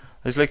 It's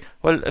like,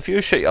 well, if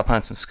you shit your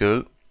pants in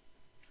school,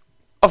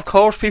 of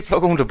course people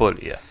are going to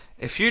bully you.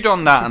 If you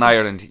done that in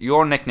Ireland,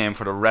 your nickname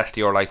for the rest of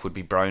your life would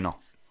be Browno.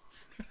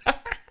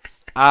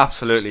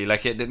 Absolutely.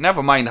 Like,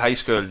 never mind high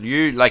school.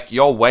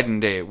 Your wedding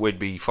day would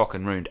be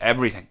fucking ruined.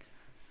 Everything.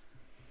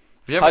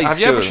 Have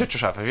you ever shit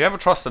yourself? Have you ever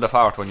trusted a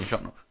fart when you're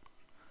shutting up?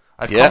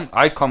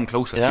 I've come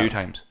close a few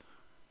times.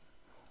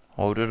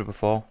 Oh, I did it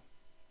before.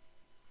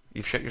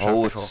 You've shit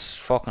yourself before? It's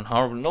fucking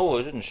horrible. No,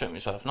 I didn't shit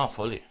myself. Not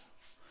fully.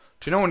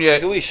 Do you know when you...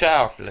 Like a wee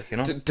shower, like, you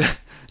know?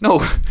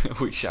 No,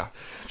 we shart.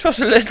 Just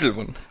a little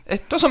one.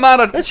 It doesn't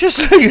matter. It's just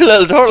like a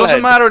little door.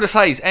 Doesn't matter the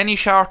size. Any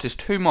shart is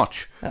too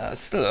much. Yeah,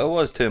 it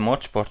was too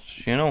much, but,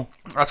 you know.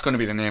 That's going to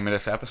be the name of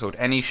this episode.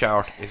 Any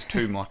shart is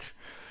too much.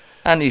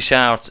 Any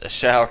shower's a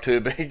shower too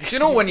big. Do you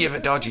know when you have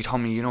a dodgy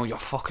tummy, you know, you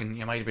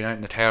might have been out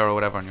in the tower or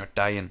whatever and you're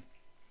dying.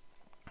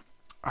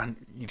 And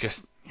you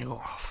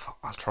go, oh, fuck,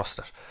 I'll trust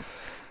it.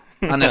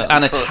 And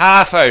it's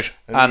half out.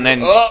 And then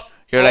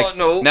you're like,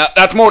 no,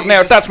 that's more than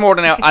out, that's more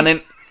than out. And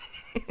then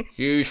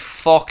you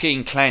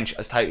fucking clench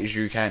as tight as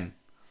you can.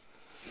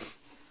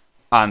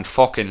 And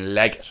fucking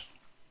leg it.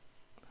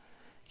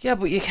 Yeah,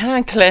 but you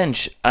can't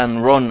clench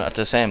and run at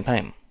the same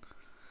time.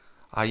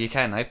 Ah, you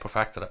can. I've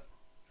perfected it.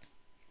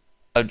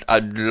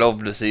 I'd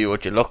love to see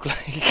what you look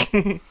like.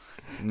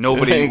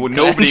 Nobody wants.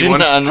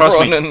 and Trust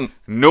running. me.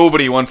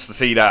 Nobody wants to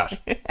see that.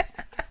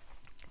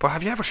 But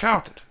have you ever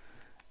shouted?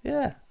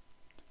 Yeah.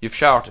 You've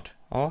shouted.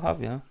 Oh,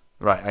 have you?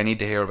 Right. I need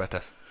to hear about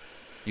this.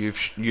 You've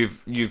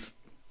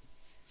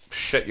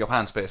shit your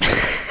pants,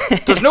 basically.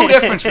 There's no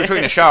difference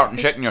between a shout and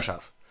shitting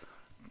yourself.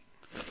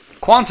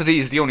 Quantity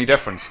is the only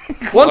difference.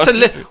 Once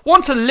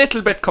a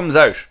little bit comes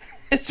out,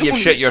 you've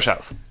shit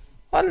yourself.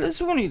 Well,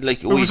 it's only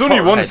like it was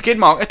only one skid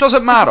mark. It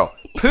doesn't matter.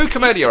 Poo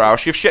come out of your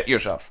arse, you've shit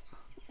yourself.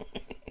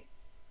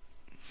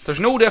 There's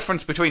no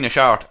difference between a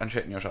shart and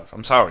shitting yourself.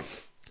 I'm sorry.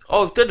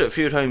 Oh, I've did it a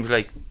few times,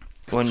 like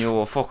when you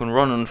were fucking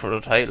running for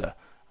the toilet,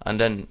 and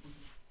then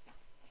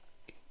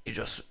you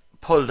just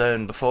pull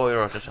down before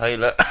you're at the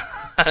toilet,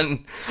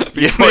 and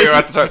before you're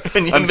at the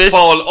toilet, and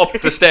fall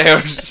up the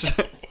stairs,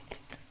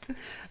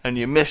 and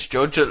you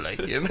misjudge it,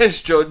 like you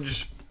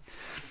misjudge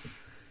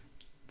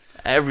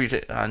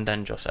everything, and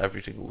then just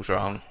everything goes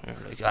wrong. You're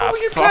like, what were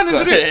you planning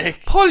to do?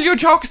 Pull your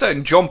jocks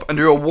down, jump, and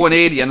do a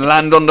 180 and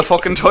land on the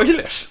fucking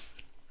toilet.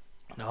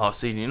 No,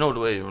 see, you know the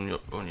way when you're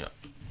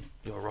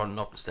running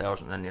up the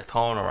stairs and then you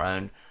turn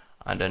around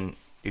and then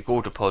you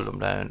go to pull them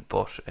down,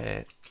 but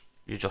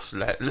you just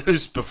let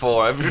loose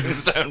before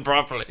everything's down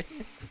properly.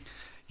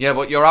 Yeah,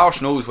 but your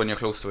arse knows when you're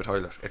close to a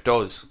toilet. It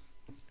does.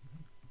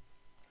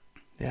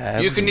 Yeah,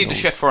 you can need to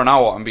shit for an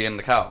hour and be in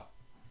the cow.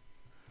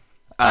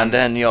 And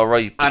then you're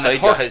right beside and it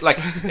hurts, like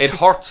it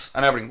hurts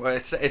and everything.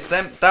 It's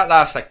them that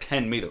lasts like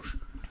 10 meters.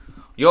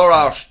 Your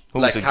arse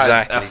like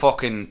has a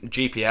fucking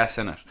GPS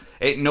in it.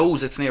 It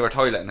knows it's near a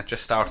toilet and it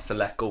just starts to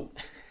let go.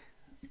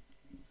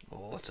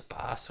 Oh, it's a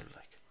bastard,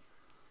 like.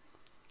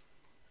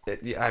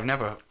 I've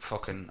never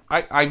fucking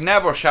I've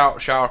never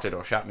shouted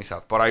or shat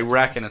myself, but I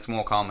reckon it's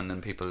more common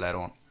than people let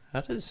on.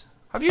 That is.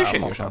 Have you shit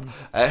yourself?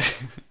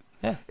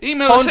 Yeah.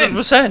 Email us in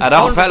 100%. at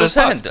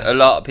 100%. A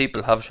lot of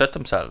people have shit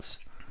themselves.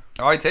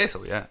 Oh, I'd say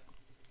so, yeah.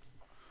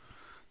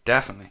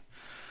 Definitely.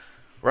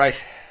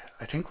 Right,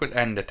 I think we'll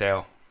end it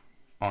there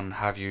on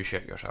have you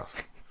shit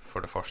yourself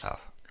for the first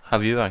half.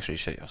 Have you actually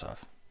shit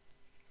yourself?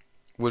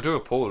 We'll do a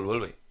poll, will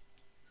we?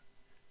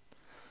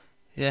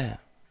 Yeah.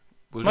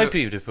 Might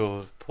be the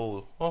poll.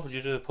 What would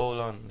you do a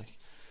poll on? Like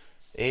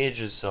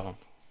ages on?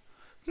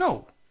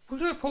 No, we'll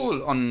do a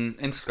poll on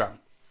Instagram.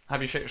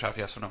 Have you shit yourself,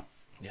 yes or no?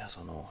 Yes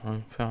or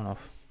no. Fair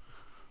enough.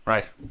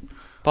 Right.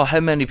 But how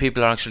many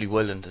people are actually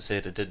willing to say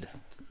they did?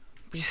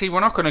 You see, we're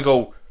not going to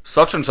go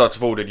such and such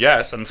voted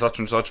yes and such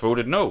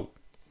voted no.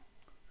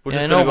 We're Yeah,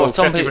 just I know, gonna go but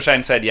some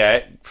 50% said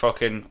yeah,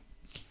 fucking...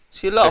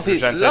 See, a lot of 50% people,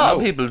 said no.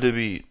 people do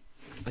be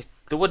like,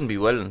 they wouldn't be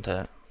willing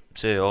to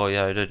say, "Oh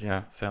yeah, I did."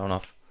 Yeah, fair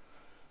enough.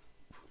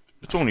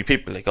 It's only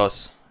people like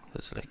us.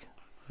 It's like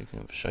we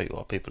can show you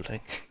what people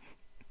think.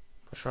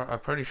 For sure, I'm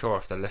pretty sure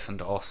if they listen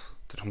to us,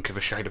 they don't give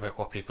a shit about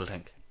what people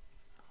think.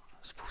 I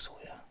suppose so.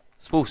 Yeah.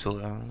 Suppose so.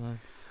 Yeah.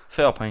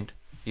 Fair point.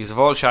 You've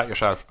all shot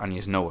yourself and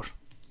you know it.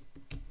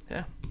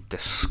 Yeah.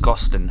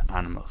 Disgusting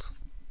animals.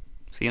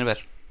 See you in a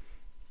bit.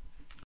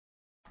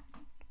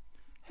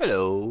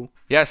 Hello.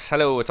 Yes,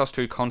 hello, it's us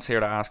two cunts here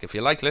to ask if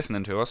you like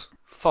listening to us.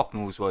 Fuck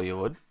knows why you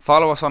would.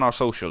 Follow us on our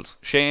socials.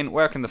 Shane,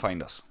 where can they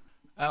find us?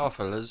 Our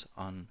fellas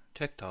on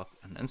TikTok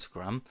and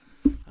Instagram,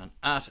 and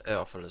at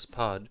Our Fellas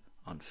Pod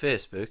on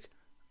Facebook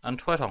and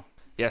Twitter.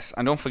 Yes,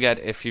 and don't forget,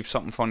 if you've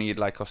something funny you'd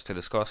like us to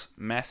discuss,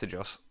 message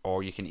us,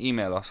 or you can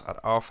email us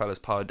at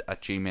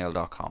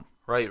ourfellaspod@gmail.com.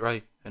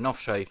 Right. Enough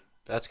shite.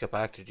 Let's get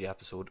back to the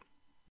episode.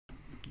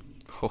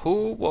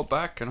 Ho, we're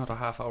back. Another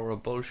half hour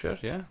of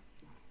bullshit, yeah?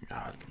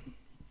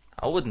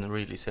 I wouldn't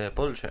really say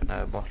bullshit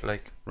now, but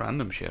like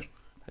Random shit.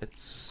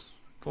 it's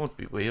going to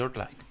be weird,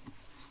 like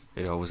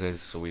It always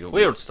is, so we don't...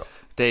 weird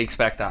stuff. They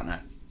expect that now.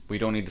 We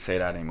don't need to say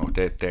that anymore.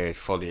 They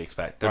fully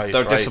expect. They're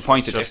Right.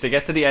 disappointed. Just- If they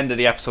get to the end of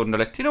the episode and they're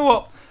like, "Do you know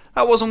what?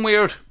 That wasn't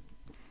weird."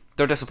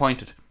 They're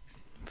disappointed.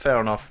 Fair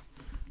enough.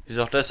 If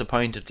you're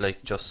disappointed,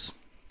 like just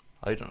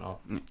I don't know.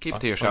 Keep it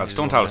to I yourselves. think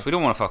Don't it's tell okay. us. We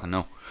don't want to fucking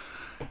know.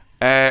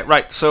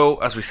 Right, so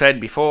as we said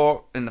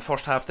before, in the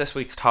first half, this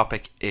week's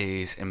topic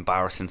is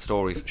embarrassing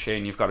stories.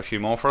 Shane, you've got a few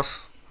more for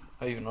us.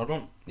 I have another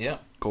one. Yeah.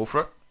 Go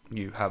for it.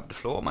 You have the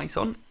floor, my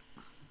son.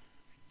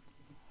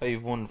 I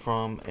have one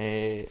from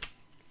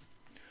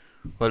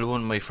one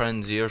of my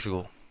friends years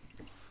ago.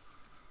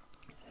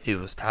 He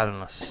was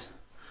telling us.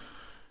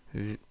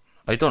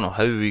 I don't know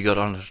how we got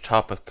on the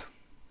topic.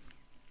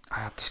 I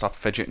have to stop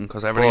fidgeting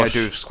because everything I But-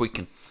 do is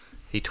squeaking.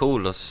 He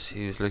told us,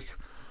 he was like,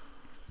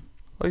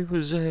 I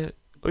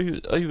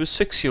was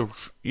 6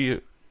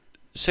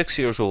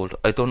 years old.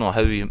 I don't know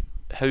how he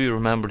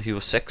remembered he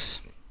was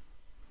 6,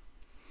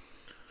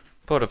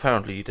 but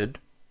apparently he did.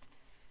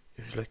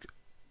 He was like,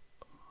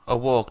 I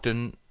walked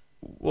into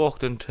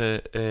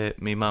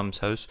my mum's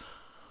house.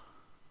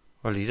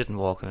 Well, he didn't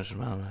walk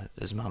into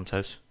his mum's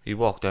house. He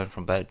walked down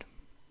from bed.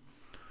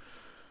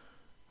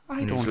 I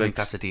And don't he's think like-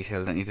 that's a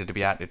detail that needed to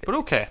be added, but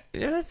okay.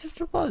 Yeah,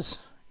 it was.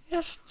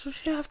 Yes,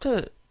 you have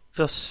to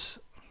just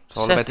It's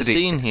all set about the the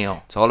scene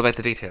here. It's all about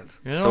the details.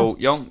 You know? So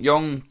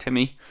young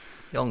Timmy,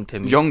 Young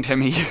Timmy. young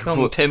Timmy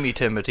Young Timmy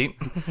Timothy.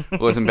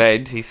 was in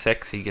bed. He's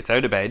 6. He gets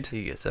out of bed.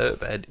 He gets out of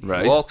bed.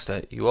 Right.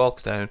 He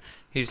walks down.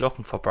 He's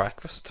looking for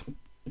breakfast.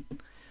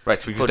 Right,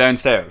 so he goes But-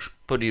 downstairs.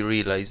 But he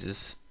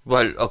realises,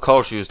 well, of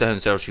course he was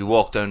downstairs. You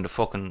walked down the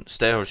fucking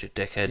stairs, you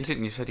You dickhead.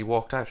 didn't. You said he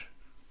walked out.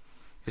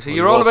 You see, Well,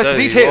 you're he all walked about out,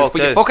 the he details, walked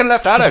but you out. fucking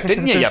left that out,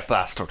 didn't you, you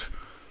bastard?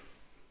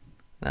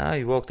 Nah,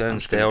 he walked I'm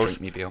just gonna downstairs.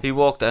 drink me beer. He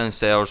walked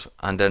downstairs,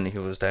 and then he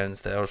was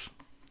downstairs.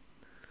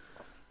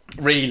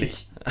 Really?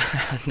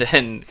 And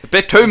then A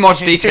bit too much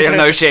detail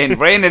now, Shane.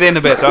 Rein it in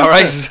a bit,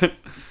 alright? he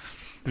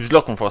was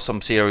looking for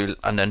some cereal,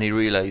 and then he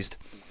realised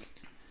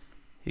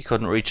he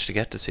couldn't reach to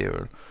get the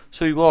cereal.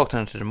 So he walked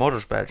into the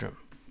mother's bedroom,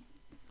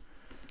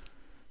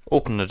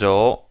 opened the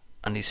door,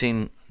 and he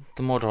seen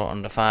the mother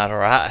and the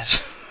father at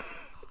it.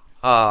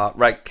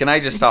 Right, can I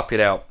just stop you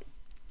there?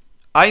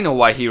 I know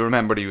why he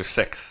remembered he was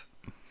 6.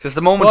 Because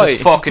the moment Why?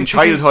 his fucking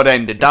childhood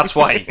ended, that's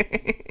why.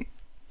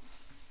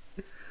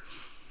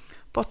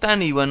 But then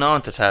he went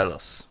on to tell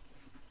us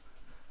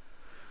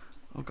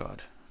Oh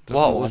God.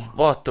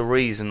 what the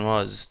reason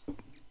was.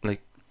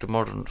 Like the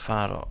mother and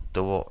father, they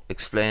were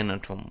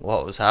explaining to him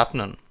what was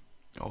happening.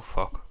 Oh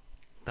fuck.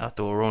 That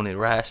they were only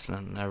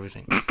wrestling and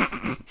everything.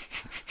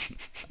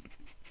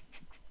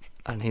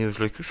 And he was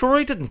like, sure,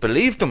 I didn't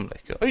believe them.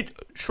 Like,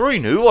 I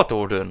knew what they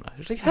were doing. I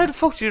was like, how the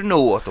fuck do you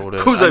know what they were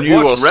doing? 'Cause And I've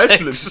you watched were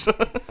wrestling. 6.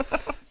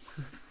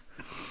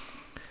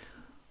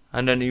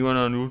 And then he went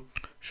on,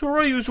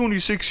 sure, I was only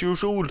 6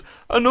 years old,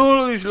 and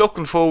all I was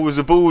looking for was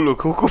a bowl of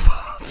Cocoa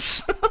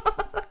Pops.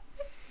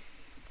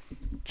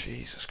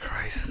 Jesus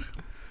Christ.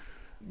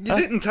 You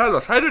didn't tell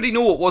us. How did he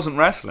know it wasn't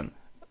wrestling?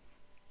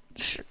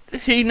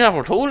 He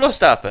never told us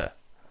that bit.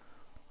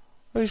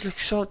 I was like,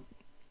 so...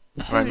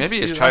 Right, maybe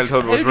his how do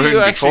childhood was how do you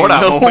ruined actually before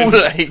that know, moment.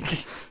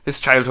 Like, His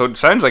childhood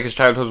sounds like his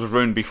childhood was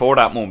ruined before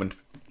that moment.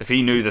 If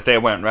he knew that they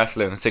weren't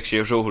wrestling at 6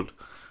 years old.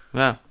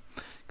 yeah,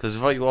 because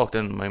if I walked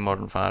in with my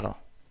mother and father,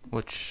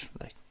 which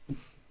like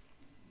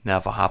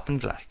never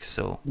happened, like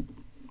so,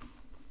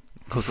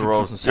 because we're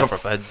always in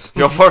separate beds.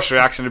 Your first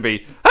reaction would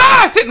be,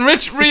 didn't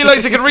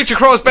realise I could reach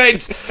across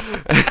beds.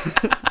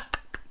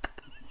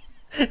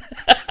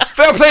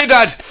 Fair play,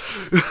 Dad.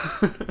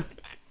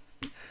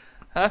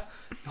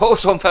 Oh,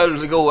 some fella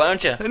to go,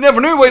 aren't you? I never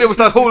knew why there was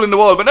that hole in the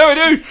wall, but now I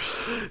do.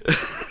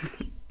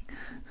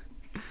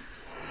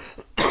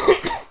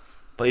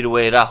 By the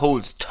way, that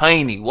hole's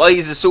tiny. Why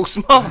is it so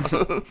small?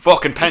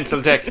 Fucking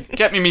pencil dick.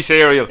 Get me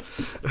cereal.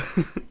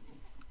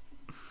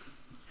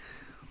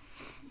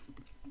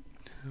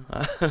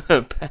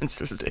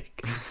 Pencil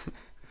dick.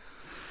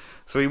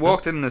 So he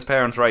walked in his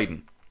parents'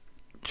 riding.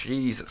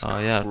 Jesus. Oh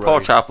yeah, Christ.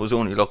 poor chap was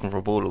only looking for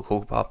a bowl of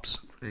Coke Pops.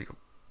 There you go.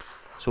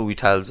 So he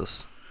tells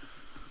us.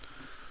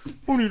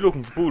 Only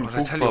looking for a bowl of Well, I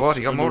Coke tell Pops. you what,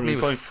 he got and more then than he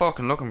we was find-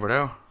 fucking looking for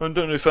there. And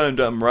then they found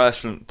them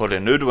wrestling, but they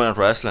knew they weren't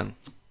wrestling.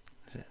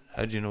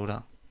 How do you know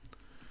that?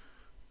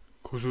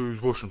 Because I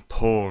was watching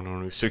porn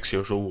when I was 6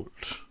 years old.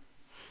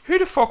 Who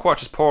the fuck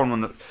watches porn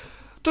when...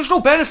 There's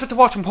no benefit to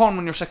watching porn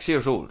when you're 6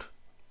 years old.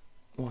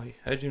 Why?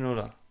 How do you know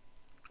that?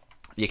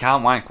 You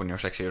can't wank when you're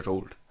 6 years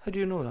old. How do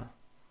you know that?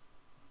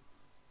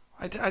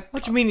 I,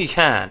 What do you mean you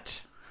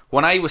can't?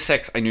 when I was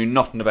 6, I knew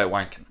nothing about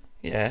wanking.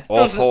 Yeah.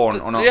 Or porn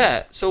or nothing.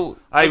 Yeah, so...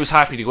 I was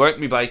happy to go out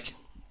on my bike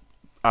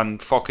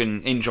and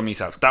fucking injure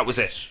myself. That was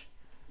it.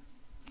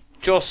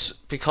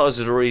 Just because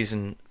of the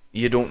reason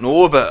you don't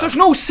know about it. There's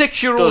no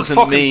 6-year-old Doesn't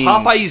fucking mean-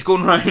 Popeyes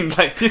going round,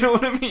 like, do you know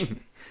what I mean?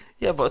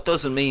 Yeah, but it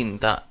doesn't mean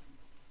that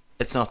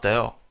it's not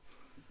there.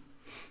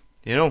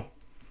 You know?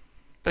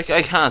 Like,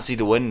 I can't see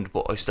the wind,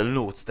 but I still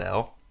know it's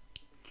there.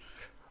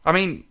 I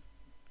mean,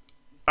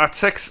 at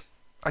 6,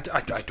 I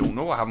don't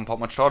know, I haven't put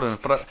much thought in it,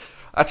 but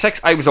at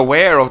 6 I was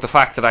aware of the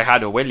fact that I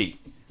had a willy,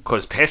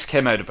 because piss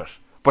came out of it.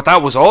 But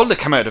that was all that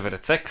came out of it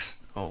at 6.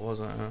 Oh, was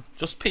it? Huh?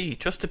 Just pee,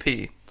 just to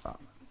pee.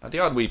 The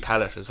odd wee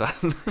pellet as well.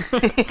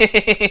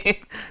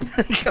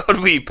 God,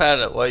 wee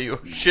pallet while you're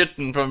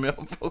shitting from your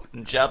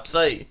fucking chap's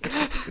eye.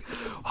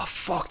 Oh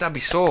fuck, that'd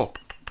be so.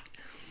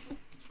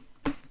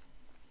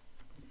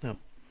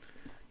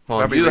 Well,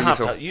 That'd be you really have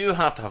so. you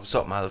have to have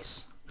something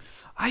else.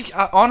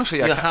 I honestly,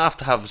 You I have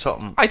to have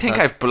something. I think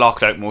that- I've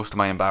blocked out most of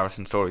my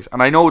embarrassing stories,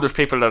 and I know there's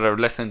people that are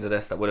listening to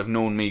this that would have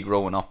known me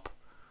growing up.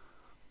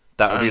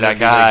 That would be And like,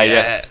 they'd be like,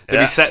 yeah.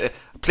 They'd be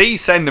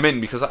please send them in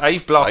because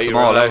I've blocked I them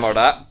all remember out.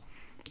 that.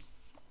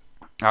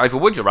 I've a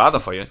would you rather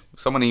for you.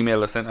 Someone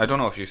emailed us in. I don't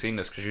know if you've seen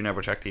this because you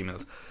never checked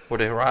emails. Would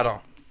they rather?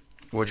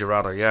 Would you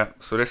rather? Yeah.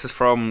 So this is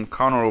from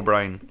Conor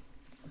O'Brien.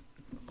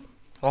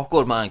 Oh,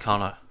 good man,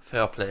 Connor.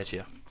 Fair play to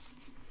you.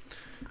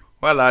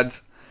 Well,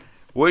 lads,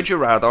 would you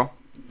rather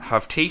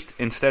have teeth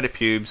instead of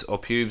pubes or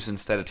pubes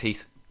instead of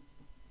teeth?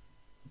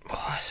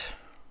 What?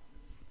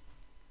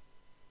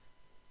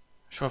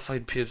 Sure, if I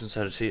had pubes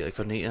instead of teeth, I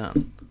couldn't eat it.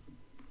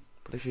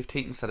 But if you've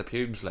teeth instead of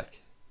pubes,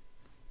 like,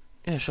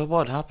 Yeah, sure,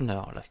 what happened there?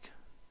 Like,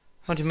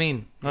 what do you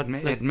mean? Not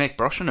it'd make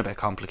brushing a bit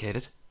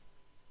complicated.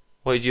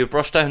 Why do you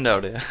brush down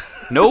there?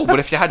 No, but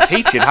if you had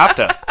teeth, you'd have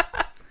to.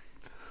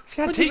 If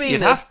you had What do you teeth, mean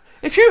you'd if- have.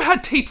 If you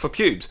had teeth for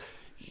pubes,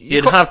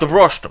 You'd have to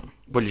brush them.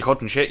 Well, you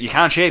couldn't shave. You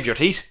can't shave your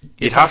teeth.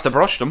 You'd have to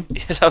brush them.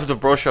 You'd have to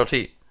brush your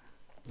teeth.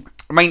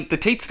 I mean, the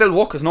teeth still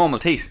work as normal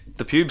teeth.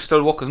 The pubes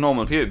still work as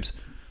normal pubes.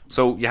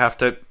 So you have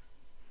to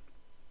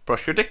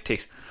brush your dick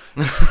teeth.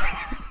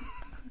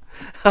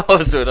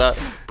 Oh, so that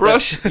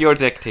Brush your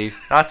dick teeth.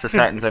 That's a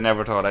sentence I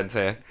never thought I'd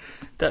say.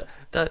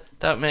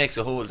 that makes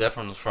a whole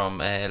difference from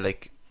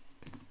like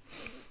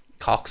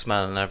cock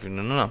smell and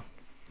everything, no?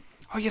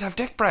 Oh, you'd have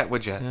dick breath,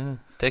 would you? Yeah,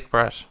 dick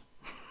breath.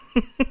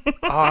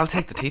 Oh, I'll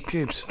take the teeth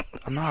pubes.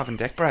 I'm not having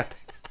dick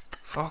breath.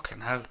 Fucking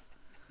hell.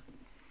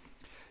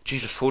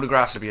 Jesus,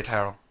 photographs would be a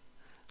terror.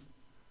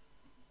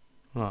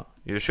 What?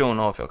 You're showing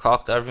off your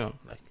cock to everyone,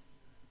 like.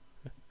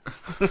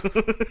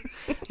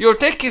 Your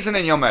dick isn't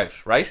in your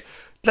mouth, right?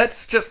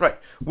 Let's just, right.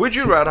 Would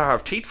you rather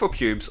have teeth for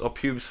pubes or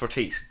pubes for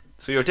teeth?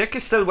 So your dick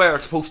is still where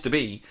it's supposed to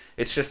be.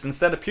 It's just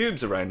instead of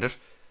pubes around it,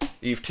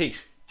 you've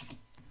teeth.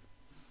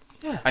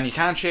 Yeah. And you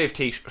can't shave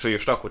teeth, so you're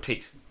stuck with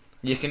teeth.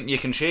 You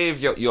can shave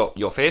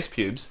your face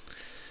pubes,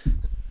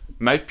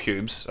 mouth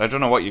pubes. I don't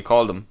know what you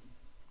call them.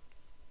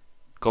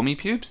 Gummy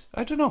pubes?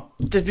 I don't know.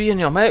 They'd be in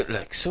your mouth,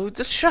 like. So,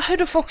 how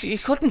the fuck you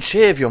couldn't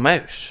shave your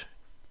mouth?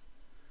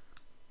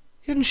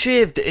 You couldn't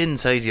shave the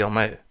inside of your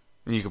mouth.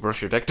 You could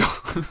brush your dick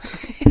though.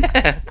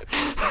 Yeah.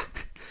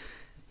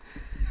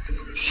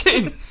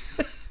 Shane,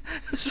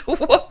 So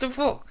what the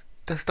fuck?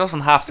 this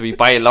doesn't have to be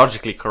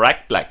biologically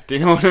correct, like. Do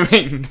you know what I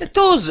mean? It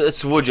does.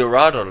 It's would you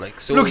rather, like.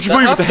 So Look at that you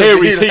with the have to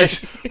hairy be, like-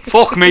 teeth.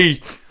 Fuck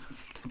me.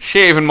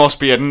 Shaving must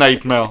be a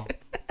nightmare.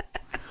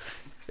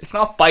 It's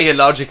not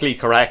biologically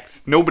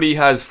correct. Nobody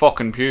has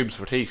fucking pubes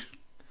for teeth.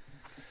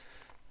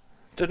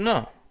 Didn't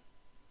know.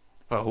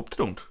 Well, I hope they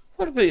don't.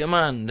 What about your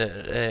man,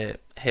 the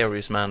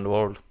hairiest man in the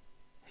world?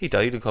 He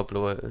died a couple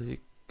of while ago.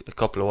 A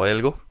couple of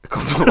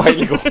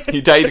while ago.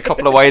 He died a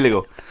couple of while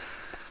ago.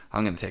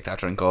 I'm going to take that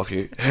drink off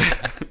you.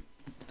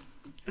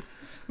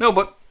 No,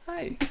 but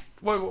hey,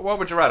 what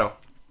would you rather?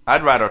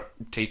 I'd rather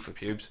teeth for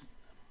pubes.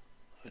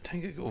 I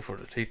think I'd go for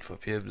the teeth for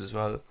pubes as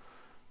well.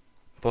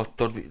 But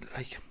there'd be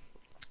like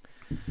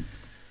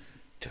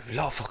there'd be a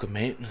lot of fucking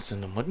maintenance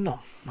in them, wouldn't there?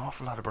 An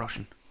awful lot of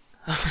brushing.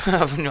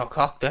 Having your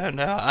cock down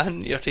there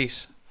and your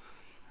teeth.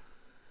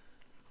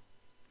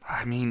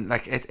 I mean,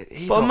 like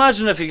But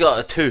imagine if you got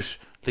a tooth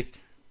like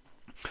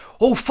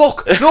oh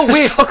fuck! No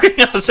wait. stuck in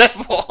your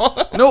zipper.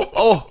 No.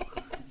 Oh,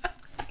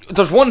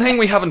 there's one thing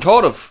we haven't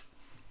thought of.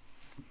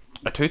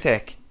 A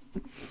toothache.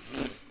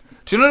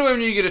 Do you know when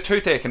you get a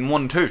toothache in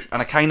one tooth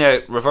and it kind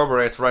of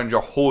reverberates around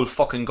your whole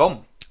fucking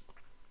gum?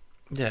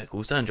 Yeah, it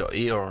goes down your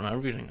ear and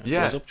everything. It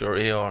Yeah. goes up your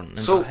ear and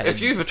into So your head. if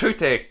you have a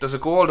toothache, does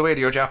it go all the way to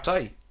your Jap's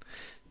eye?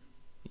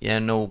 Yeah,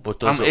 no, but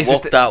does Is it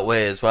work it that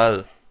way as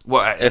well?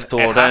 Well, If they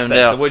were it has down to.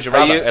 there. So would you Are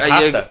rather? you- It are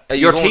has you- to. are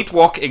you Your going- teeth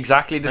walk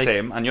exactly the like-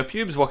 same, and your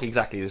pubes walk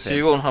exactly the So same.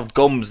 you're going to have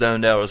gums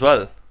down there as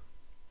well.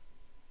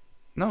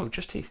 No,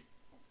 just teeth.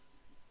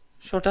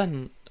 Sure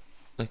then,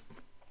 like,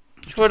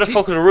 where the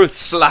fuck are the roots?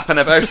 Slapping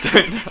about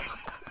down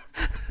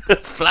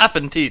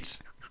Flapping teeth.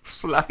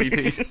 flappy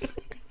teeth.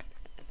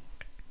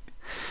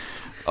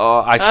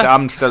 Oh,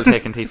 I'm still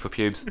taking teeth for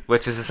pubes,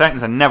 which is a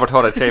sentence I never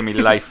thought I'd say in my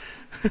life.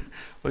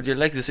 Would you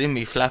like to see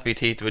me flappy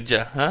teeth, would you,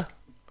 huh?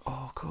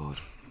 Oh, God.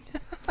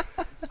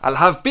 I'll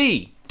have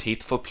B.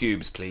 Teeth for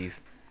pubes,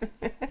 please.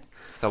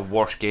 It's the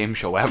worst game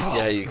show ever.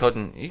 Yeah, you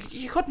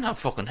couldn't have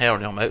fucking hair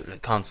in your mouth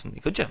like constantly,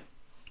 could you?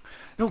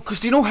 No, because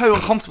do you know how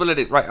uncomfortable it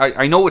is? Right,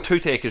 I know a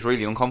toothache is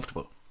really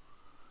uncomfortable.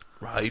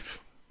 Right.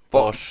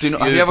 But But do you know-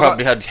 you have you ever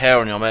probably had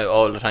hair in your mouth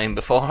all the time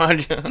before, had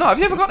you? No, have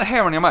you ever got a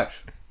hair on your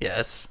mouth?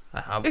 Yes,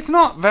 I have. It's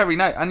not very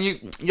nice, and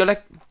you're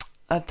like,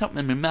 I don't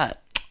remember mouth.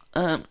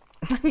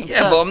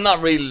 Yeah, but I'm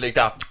not really like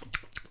that.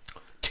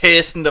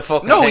 Tasting the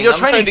fucking No, thing. you're I'm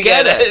trying to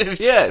get it. out.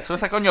 Yeah, so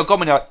it's like on your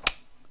gum and you're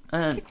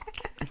like,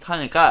 I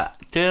kind of got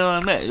it. Do you know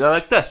what I mean? You're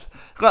like this.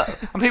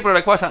 And people are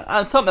like, what's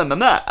that? Something in my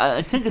mouth.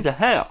 I think it's a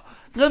hair.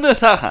 Give me a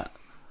second.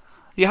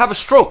 You have a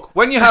stroke.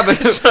 When you have it,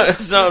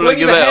 It's not when like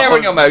you a have bit hair of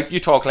in your mouth, you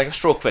talk like a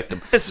stroke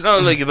victim. It's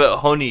not like a bit of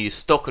honey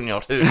stuck in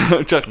your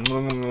tooth. Just,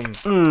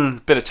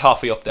 bit of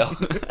toffee up there.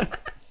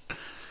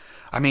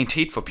 I mean,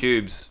 teeth for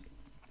pubes.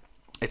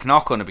 It's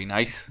not going to be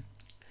nice.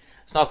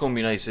 It's not going to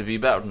be nice. It'd be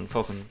better than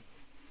fucking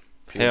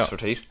Pubes hair. for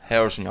teeth.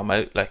 Hairs in your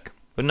mouth, like,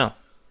 wouldn't it?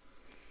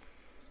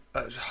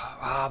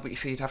 But you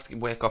see, you'd have to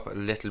wake up a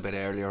little bit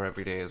earlier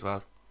every day as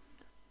well.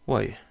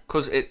 Why?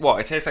 Because it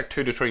takes like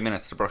 2 to 3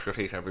 minutes to brush your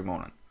teeth every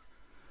morning.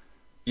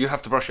 You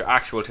have to brush your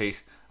actual teeth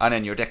and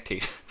then your dick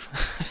teeth.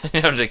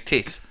 Your like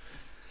teeth.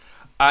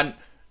 And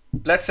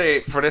let's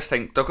say for this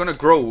thing, they're going to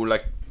grow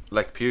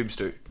like pubes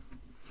do.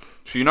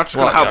 So you're not just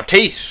going What, to have your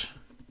teeth?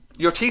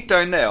 your teeth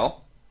down there,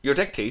 your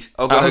dick teeth,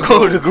 are I'm going to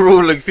going to grow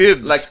like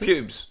pubes. like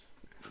pubes.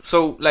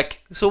 So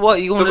like So what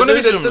are you going they're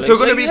to going do to be to them? they're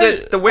going to be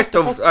yeah, the width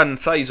what the of fuck? and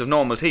size of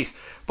normal teeth,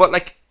 but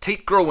like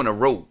teeth grow in a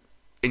row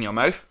in your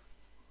mouth.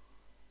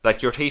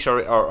 Like your teeth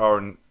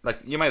are like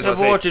you might as Yeah, well but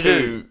say what do you two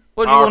do?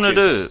 What are you going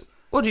to arches. do?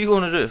 What are you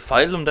going to do?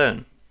 File them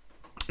down?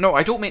 No,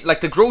 I don't mean like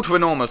they grow to a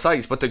normal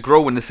size, but they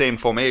grow in the same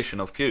formation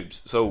of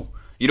pubes. So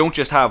you don't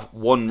just have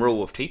one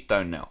row of teeth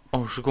down now.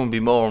 Oh, it's going to be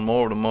more and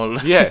more and more.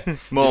 Yeah,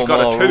 more you've and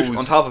got more a tooth rows.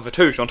 on top of a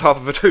tooth, on top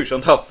of a tooth,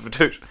 on top of a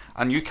tooth,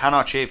 and you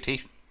cannot shave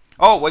teeth.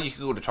 Oh well, you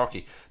could go to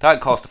Turkey.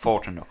 That'd cost a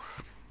fortune though.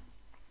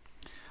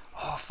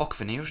 Oh fuck,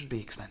 veneers would be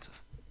expensive.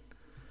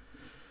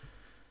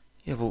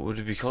 Yeah, but would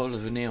it be called a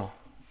veneer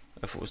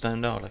if it was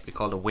down there? Like Be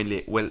called a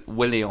Willio.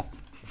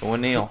 a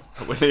veneer.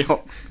 A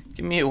Willio.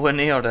 Give me a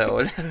veneer there,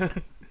 will you?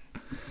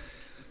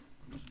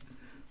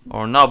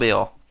 Or a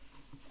knobbio.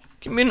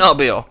 Give me a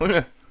knobbio, will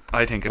you?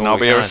 I think a No,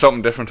 we knobby or can't.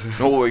 something different.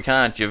 No, we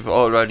can't. You've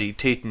already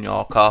teeth in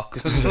your cock.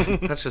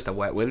 That's just a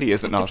wet willy,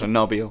 is it not? A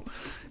knobbio.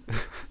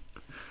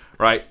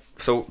 Right,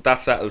 so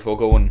that's settled. We're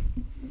going.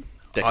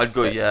 Dick. I'd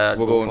go, yeah. I'd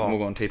We're go going. for We're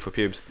going teeth for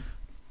pubes.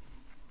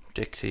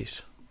 dick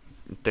teeth.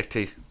 Dick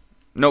teeth.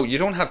 No, you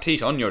don't have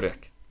teeth on your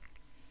dick.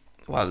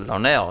 Well, they're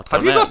now.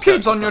 Have you got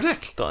pubes on your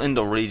dick? They're in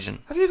the region.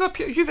 Have you got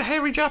pubes? You have a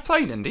hairy Japs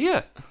island, do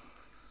you?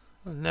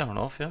 Well, near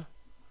enough, yeah.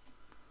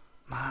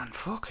 Man,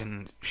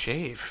 fucking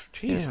shave.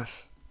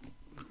 Jesus.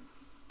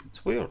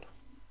 It's weird.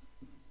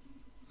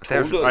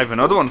 There's, I have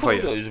another one for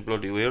you. Those are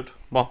bloody weird.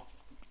 What?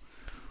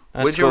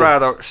 Would you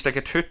rather stick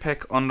a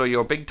toothpick under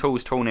your big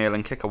toe's toenail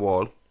and kick a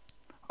wall,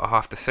 or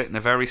have to sit in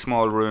a very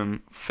small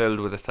room filled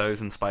with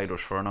 1,000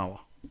 spiders for an hour?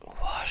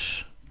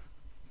 What?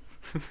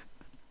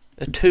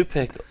 A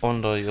toothpick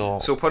under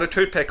your... So put a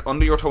toothpick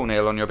under your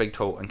toenail on your big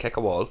toe and kick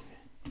a wall,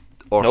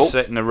 or Nope.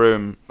 sit in a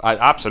room.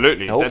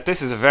 Absolutely. Nope.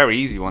 This is a very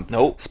easy one.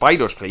 Nope.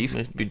 Spiders, please.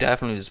 It'd be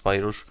definitely the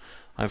spiders.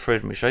 I'm afraid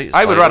of my shite.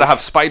 I would rather have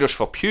spiders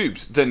for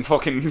pubes than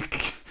fucking.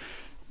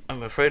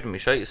 I'm afraid of my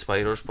shite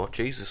spiders, but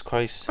Jesus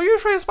Christ. Are you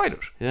afraid of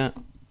spiders? Yeah.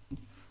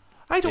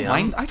 I don't Yeah.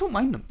 mind. I don't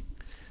mind them.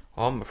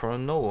 I'm afraid,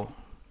 no.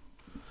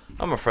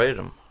 I'm afraid of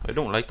them. I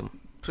don't like them.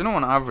 So, you know,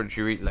 on average,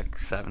 you eat like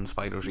 7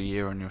 spiders a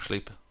year in your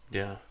sleep.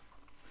 Yeah.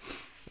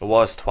 It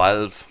was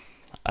 12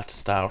 at the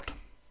start.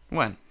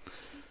 When?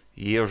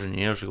 Years and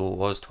years ago, it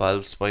was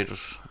 12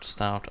 spiders at the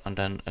start, and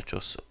then it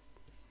just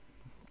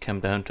came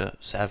down to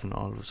 7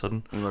 all of a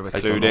sudden. You were a bit I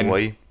don't clued know in.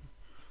 why.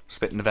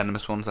 Spitting the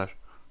venomous ones out.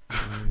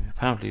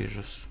 Apparently, you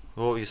just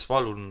you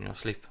swallowed in your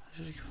sleep. I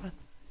was like, "What?"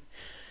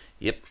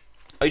 Yep.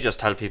 I just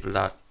tell people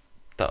that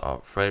are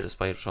afraid of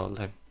spiders all the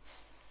time.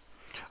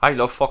 I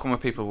love fucking with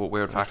people with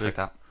weird facts Actually. like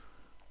that.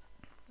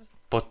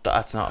 But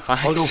that's not a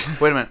fact. Oh no,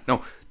 wait a minute.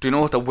 No. Do you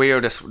know what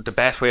the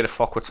best way to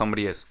fuck with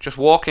somebody is? Just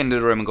walk into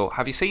the room and go,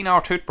 have you seen our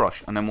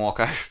toothbrush? And then walk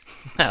out.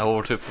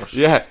 Or toothbrush.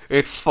 Yeah,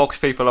 it fucks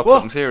people up What?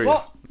 something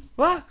serious.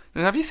 What?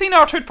 Have you seen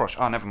our toothbrush?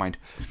 Oh, never mind.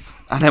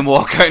 And then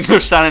walk out and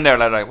they're standing there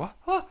like,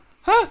 what?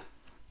 Huh?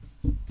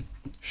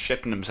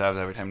 Shitting themselves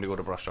every time they go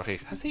to brush their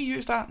teeth. Has he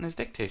used that in his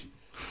dick teeth?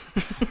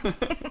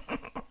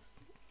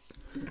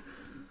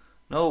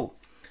 No.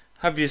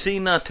 Have you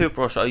seen that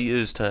toothbrush I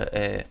used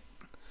to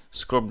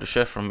scrub the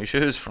shit from my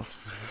shoes from.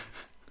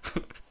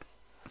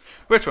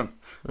 Which one?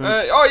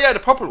 Oh yeah, the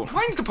purple one.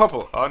 Mine's the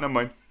purple. Oh, never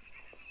mind.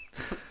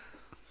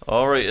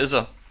 Alright, is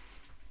it?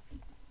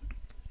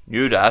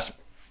 Knew that.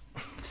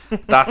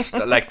 That's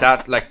like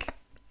that. Like,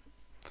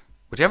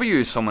 would you ever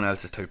use someone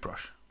else's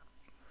toothbrush?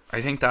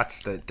 I think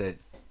that's the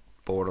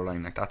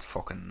borderline. Like, that's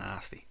fucking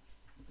nasty.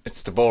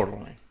 It's the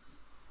borderline.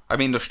 I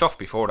mean, there's stuff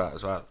before that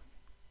as well.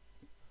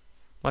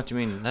 What do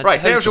you mean?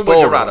 Right, there's a would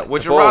you rather.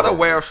 Would you rather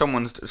wear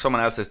someone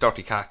else's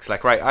dirty cacks?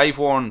 Like, right, I've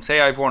worn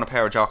a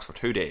pair of jocks for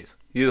 2 days.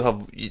 You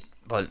have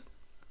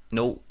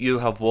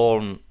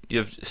worn.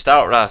 You've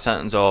started that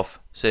sentence off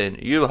saying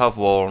you have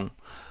worn,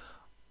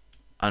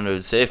 and I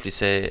would safely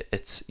say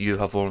it's you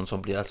have worn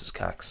somebody else's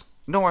cacks.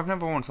 No, I've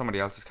never worn somebody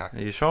else's cacks.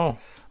 Are you sure?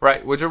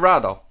 Right, would you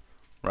rather?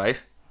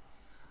 Right,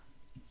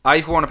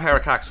 I've worn a pair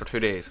of cacks for 2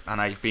 days, and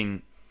I've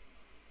been,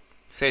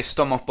 say,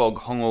 stomach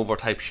bug, hungover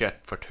type shit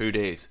for 2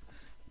 days.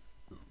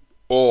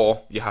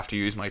 Or you have to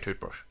use my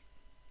toothbrush.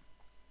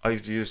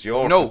 I've used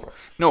your toothbrush.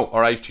 No,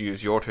 or I have to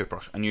use your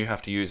toothbrush, and you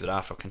have to use it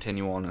after.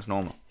 Continue on as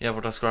normal. Yeah,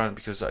 but that's grand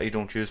because I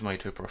don't use my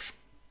toothbrush.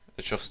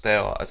 It's just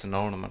there as an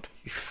ornament.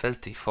 You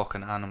filthy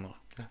fucking animal.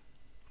 Yeah.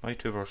 My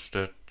toothbrush,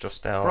 they're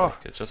just there. Bro,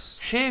 like, it's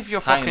just shave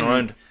your hanging fucking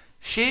around.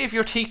 Shave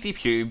your teethy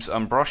pubes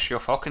and brush your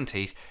fucking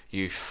teeth.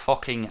 You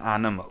fucking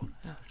animal.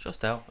 Yeah, it's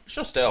just there. It's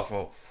just there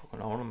for a fucking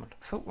ornament.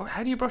 So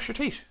how do you brush your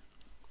teeth?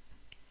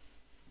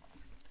 I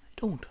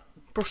don't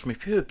brush my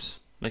pubes.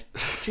 Like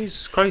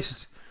Jesus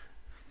Christ.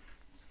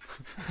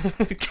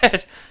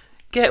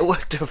 Get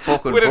with the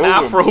fucking with an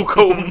program. afro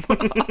comb.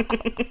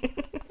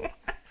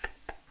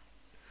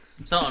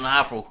 It's not an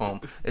afro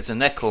comb. It's a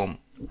neck comb,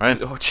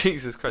 right? Oh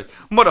Jesus Christ!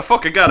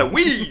 Motherfucker, gotta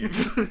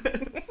weave.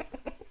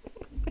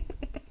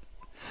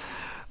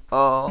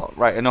 Oh,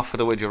 right. Enough for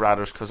the would you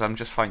rather's, because I'm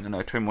just finding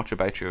out too much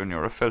about you, and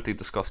you're a filthy,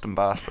 disgusting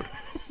bastard.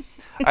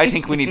 I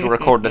think we need to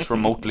record this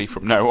remotely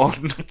from now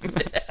on.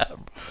 Yeah,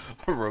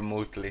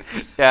 remotely.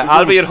 Yeah,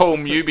 I'll be at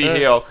home. You be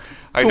here.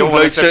 I don't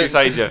want to sit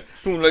beside you.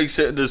 Don't like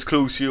sitting this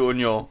close to you and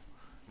you're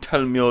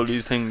telling me all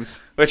these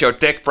things. With your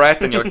dick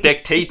breath and your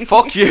dick teeth.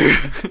 Fuck you.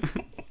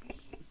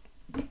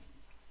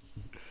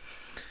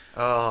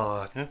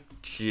 Oh, yeah.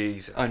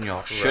 Jesus. And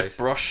your Christ. shit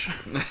brush.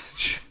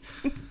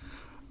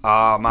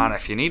 Ah, man,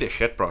 if you need a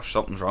shit brush,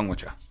 something's wrong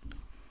with you.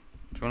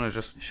 Do you want to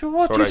just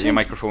sort out your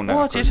microphone now?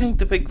 What do you think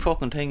the big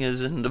fucking thing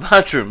is in the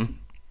bathroom?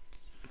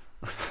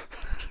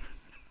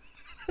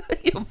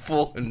 You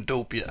fucking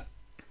dope, yeah.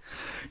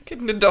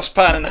 Getting the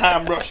dustpan and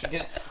hand brush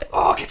again.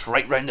 Oh, gets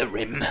right round the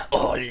rim.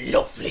 Oh,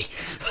 lovely.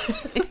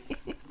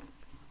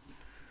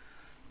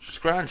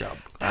 Just grand job.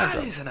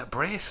 That is an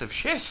abrasive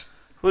shit.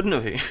 Wouldn't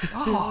it be?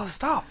 Oh,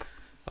 stop.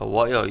 A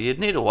wire. You'd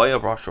need a wire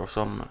brush or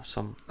some.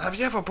 Have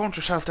you ever burnt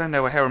yourself down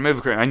there with hair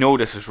removal cream? I know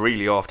this is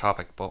really off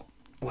topic, but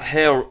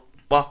hair.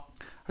 What?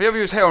 Have you ever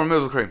used hair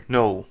removal cream?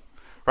 No.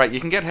 Right,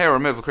 you can get hair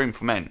removal cream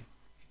for men.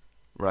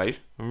 Right?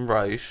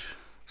 Right.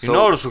 You So-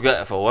 notice we'll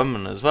get it for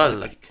women as well,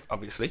 like.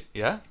 Obviously,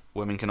 yeah.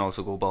 Women can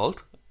also go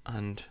bald.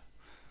 And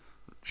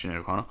Sinead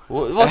O'Connor.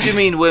 what do you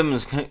mean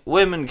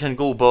women can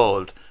go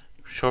bald?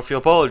 Sure, if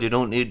you're bald, you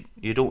don't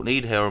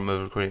need hair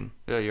removal cream.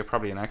 Yeah, you're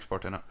probably an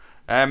expert in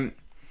it.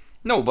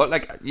 No, but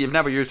like you've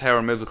never used hair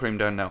removal cream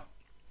down now.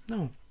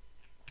 No.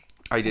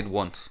 I did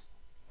once.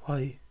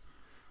 Why?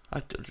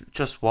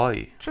 Just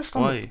why? Just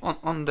why?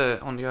 on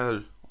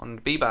the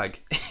bee bag.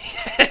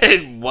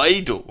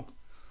 Why though?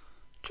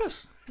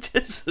 Just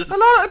Just a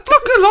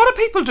lot of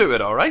people do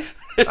it. All right.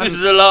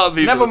 there's a lot of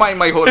people. Never mind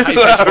my whole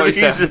high-pitched voice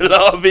there. There's a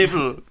lot of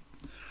people.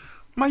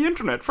 My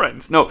internet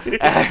friends. No.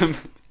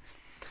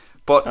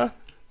 But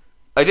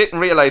I didn't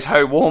realise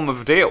how warm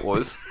of a day it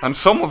was, and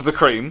some of the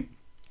cream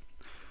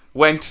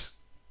went.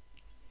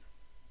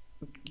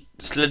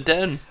 Slid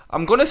down.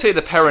 I'm gonna say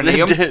the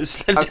perineum.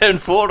 Slid down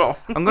further.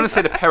 I'm gonna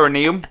say the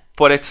perineum,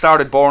 but it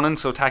started burning,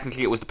 so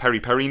technically it was the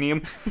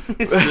perineum.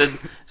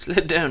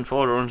 slid down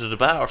further under the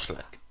bars,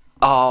 like.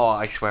 Oh,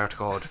 I swear to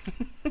God,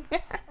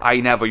 I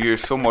never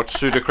used so much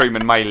Sudocrem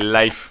in my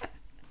life.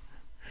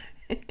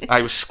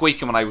 I was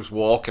squeaking when I was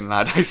walking,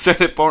 lad. I said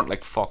it burnt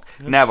like fuck.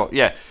 Never.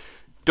 Yeah,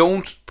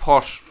 don't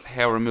put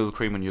hair removal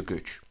cream on your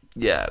gooch.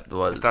 Yeah,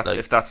 well,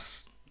 If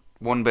that's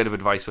one bit of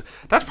advice,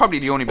 that's probably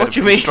the only bit what of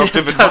do you mean?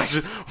 constructive That's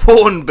advice.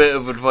 one bit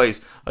of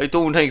advice. I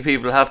don't think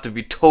people have to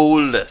be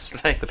told this.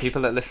 Like The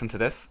people that listen to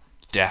this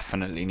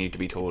definitely need to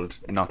be told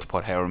not to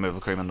put hair removal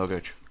cream on their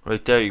gooch.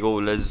 right there, you go,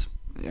 Liz.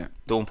 Yeah.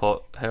 Don't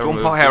put hair. Don't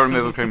put hair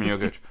removal cream in your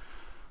gooch.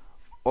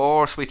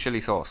 Or sweet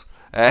chili sauce.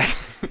 Oh,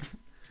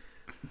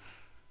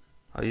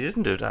 you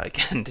didn't do that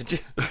again, did you?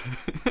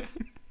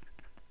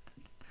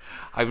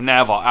 I've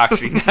never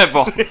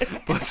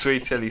put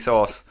sweet chili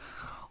sauce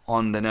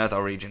on the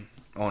nether region,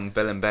 on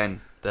Bill and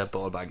Ben, the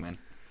ball bag men.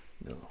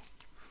 No.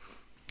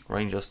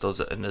 Ryan just does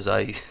it in his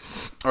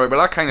eyes. Alright, well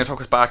that kind of took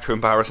us back to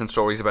embarrassing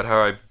stories about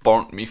how I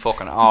burnt me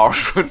fucking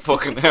arse with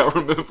fucking hair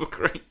removal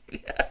cream.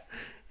 Yeah.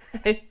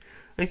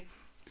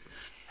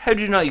 How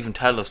do you not even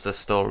tell us this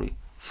story?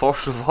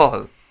 First of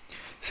all,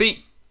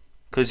 See,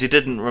 because you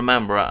didn't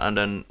remember it, and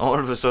then all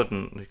of a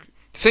sudden, like,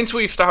 since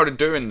we've started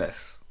doing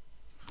this,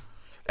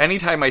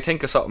 Anytime I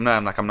think of something now,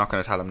 I'm like, I'm not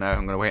going to tell him now.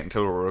 I'm going to wait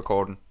until we're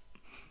recording.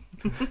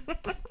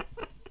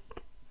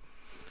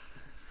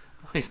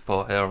 I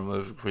put hair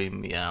removal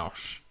cream in my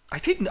arse. I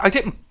didn't.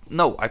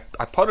 No, I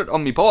put it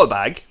on my ball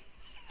bag,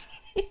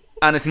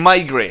 and it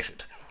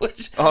migrated.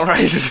 All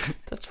right.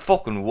 That's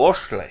fucking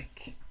worse,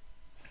 like.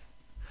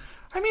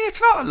 I mean,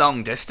 it's not a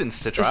long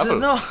distance to travel. Is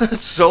it not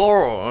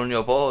sore on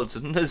your balls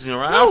and it's in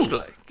your arse,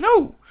 like?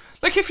 No.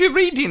 Like, if you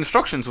read the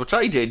instructions, which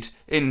I did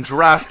in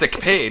drastic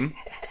pain,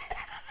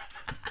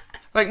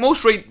 like,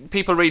 most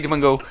people read them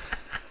and go,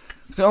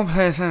 don't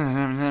play.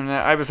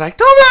 I was like,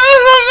 don't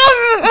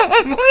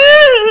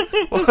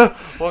play.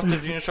 What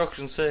did the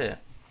instructions say?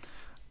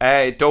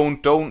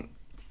 Don't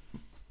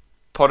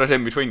put it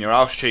in between your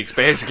arse cheeks,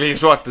 basically,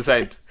 is what they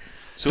said.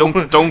 So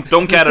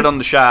don't get it on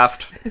the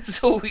shaft.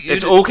 So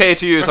it's okay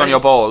to use on your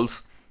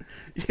balls.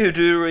 You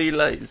do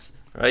realise,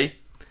 right?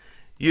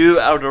 You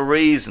are the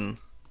reason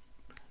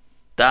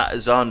that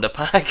is on the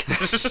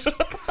packet.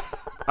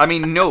 I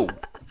mean, no.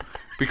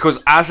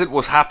 Because as it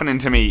was happening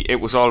to me, it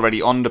was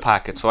already on the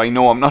packet, so I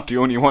know I'm not the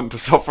only one to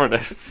suffer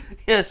this.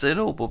 Yes, I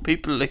know, but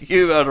people like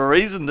you are the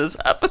reason this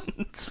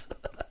happens.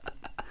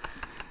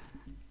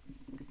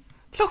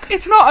 Look,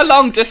 it's not a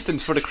long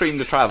distance for the cream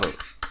to travel.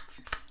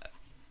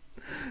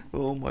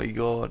 Oh my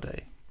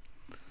god,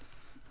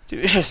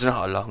 it's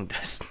not a long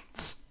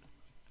distance.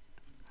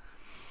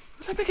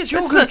 How big is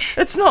your gooch?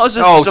 It's not as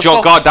if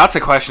oh, God, that's a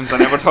question I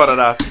never thought of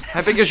that.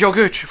 How big is your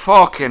gooch?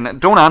 Fucking,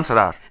 don't answer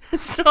that.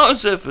 It's not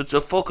as if it's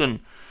a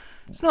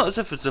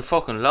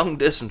fucking long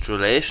distance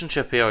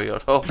relationship here you're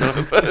talking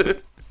about.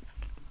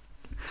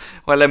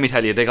 Well, let me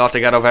tell you, they got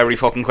together very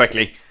fucking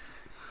quickly.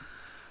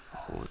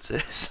 Oh, it's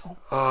this.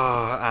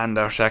 Oh, and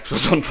their sex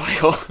was on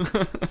fire.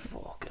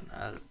 Fucking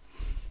hell.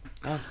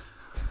 Man.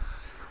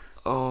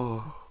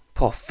 Oh.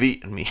 Put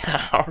feet in me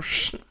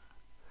arse.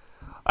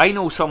 I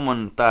know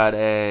someone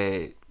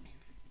that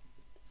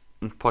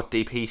put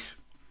deep heat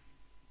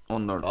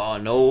on their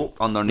knee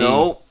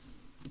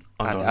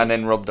and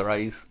then rub their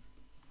eyes.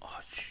 Oh,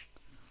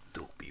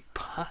 don't be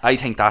bad. I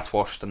think that's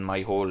worse than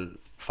my whole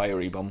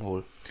fiery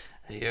bumhole.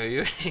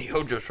 You're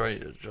just trying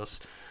to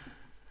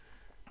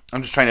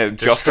I'm just trying to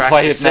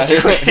justify it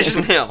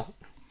now.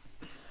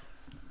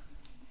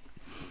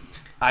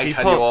 I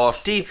tell you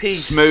what, deep heat.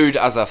 Smooth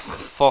as a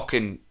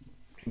fucking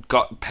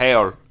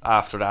pear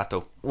after that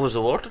though. Was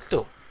it worth it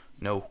though?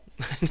 No.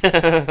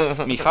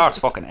 Me farts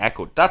fucking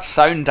echoed. That's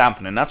sound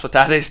dampening, that's what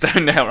that is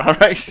down there,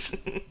 alright?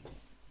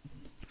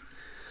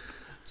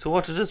 So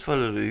what did this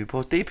fella do? He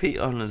put deep heat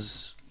on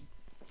his...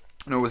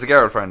 No, it was a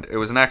girlfriend. It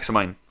was an ex of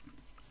mine.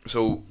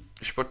 So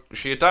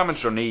she had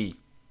damaged her knee.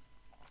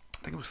 I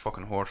think it was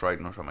fucking horse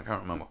riding or something, I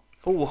can't remember.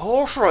 Oh,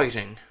 horse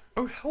riding.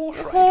 Oh, horse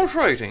riding. Horse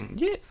riding.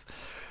 Yes.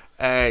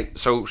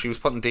 So she was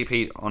putting deep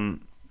heat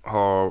on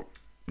her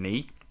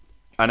knee,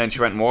 and then she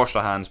went and washed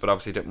her hands, but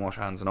obviously didn't wash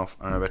her hands enough,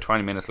 and about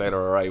 20 minutes later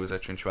her eye was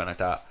itching and she went like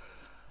that.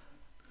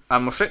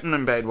 And we're sitting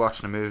in bed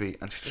watching a movie,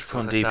 and she just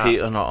putting like deep that. heat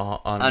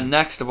on. And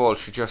next of all,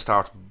 she just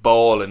starts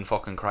bawling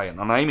fucking crying,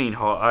 and I mean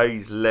her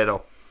eyes lit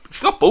up.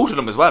 She got both of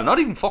them as well, not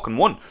even fucking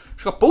one.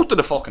 She got both of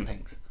the fucking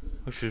things.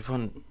 Well, she was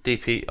putting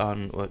deep heat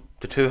on with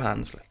the two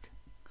hands, like.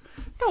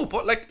 No,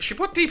 but like she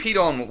put deep heat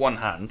on with one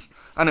hand,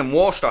 and then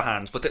washed her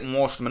hands, but didn't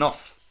wash them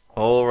enough.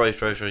 Oh, right.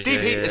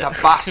 Deep heat is a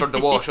bastard to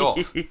wash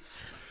off.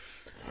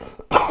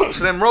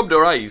 So then rubbed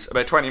her eyes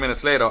about 20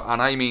 minutes later, and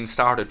I mean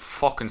started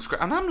fucking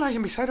screaming. And I'm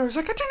lying beside her, I was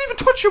like, I didn't even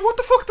touch you, what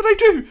the fuck did I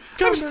do?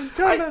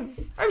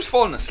 I was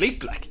falling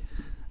asleep, like.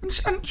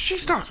 And she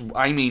starts,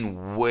 I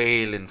mean,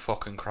 wailing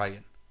fucking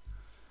crying.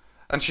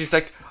 And she's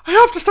like, I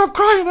have to stop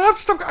crying, I have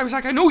to stop crying. I was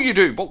like, I know you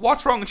do, but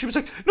what's wrong? And she was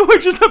like, no, I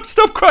just have to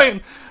stop crying.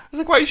 I was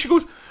like, why? She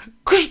goes,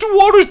 because the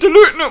water's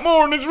diluting it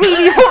more and it's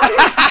really hurting.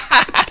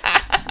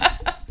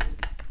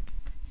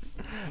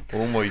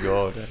 Oh my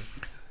god.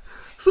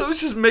 So it was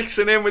just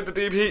mixing in with the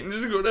deep heat and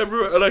just going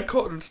everywhere, and I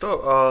couldn't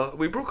stop.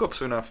 We broke up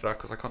soon after that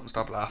because I couldn't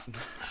stop laughing.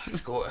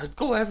 It'd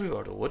go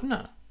everywhere though, wouldn't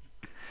it?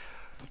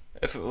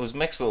 If it was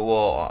mixed with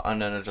water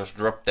and then it just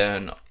dripped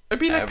down. It'd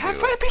be like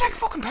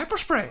fucking pepper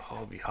spray. Oh,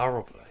 it'd be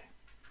horrible.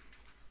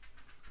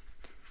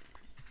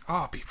 Oh,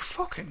 it'd be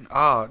fucking.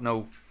 Oh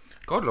no,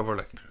 God love her,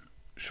 like.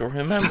 Sure,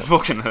 remember.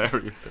 Fucking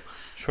hilarious.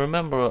 Sure,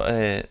 remember.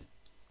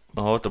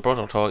 The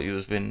brother thought he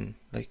was being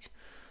like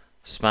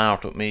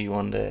smart with me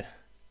one day.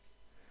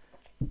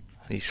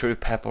 He threw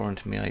pepper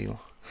into my eye,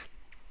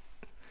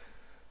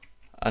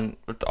 and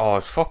it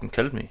fucking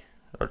killed me.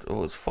 It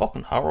was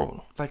fucking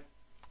horrible. Like,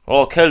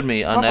 it killed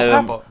me, and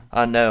pepper.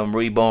 now I'm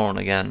reborn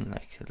again,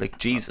 like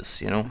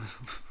Jesus, you know.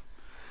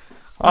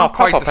 Not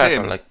quite proper the pepper,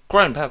 same. like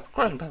ground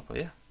pepper,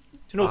 yeah.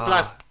 You know,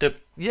 black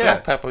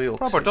pepper yolks.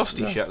 Proper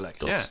dusty shit, like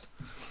dust.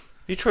 Yeah.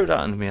 He threw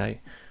that into me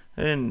eye,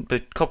 and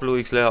but a couple of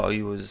weeks later,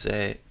 he was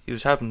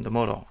having the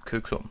mother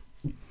cook something,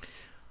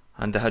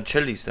 and they had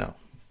chilies there.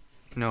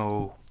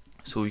 No.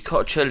 So he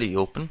cut chili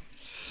open.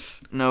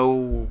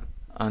 No.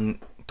 And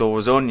there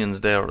was onions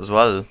there as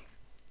well.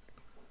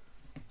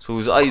 So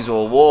his eyes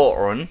were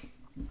watering.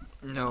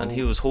 No. And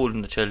he was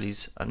holding the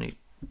chilies, and he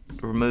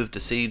removed the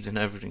seeds and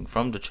everything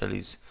from the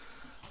chilies,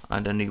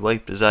 and then he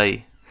wiped his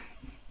eye.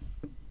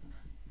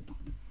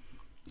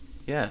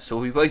 Yeah,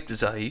 so he wiped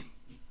his eye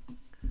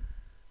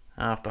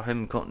after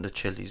him cutting the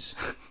chilies.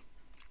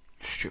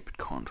 Stupid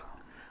cunt.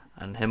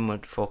 And him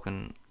with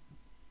fucking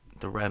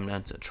the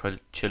remnants of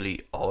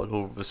chili all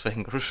over his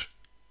fingers.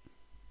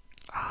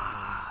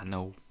 Ah,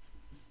 no.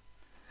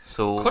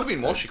 So Could have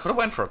been worse. He could have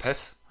went for a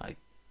piss.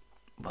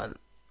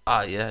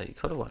 Yeah, he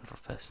could have went for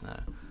a piss now.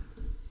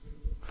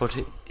 But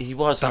he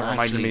wasn't That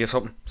reminded actually, me of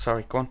something.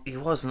 Sorry, go on. he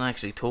wasn't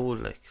actually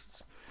told, like,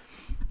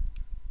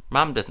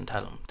 Mum didn't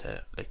tell him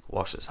to, like,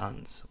 wash his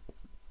hands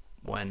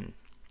when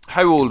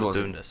How he old was was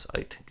doing he? this. I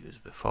think he was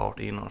about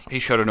 14 or something. He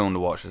should have known to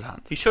wash his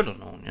hands. He should have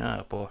known,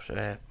 yeah, but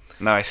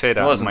Now I say that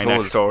in wasn't my told.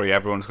 next story,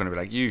 everyone's going to be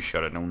like, "You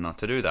should have known not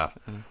to do that."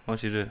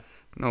 what you do?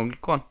 No,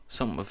 go on.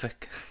 Something with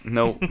Vic.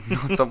 No,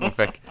 not something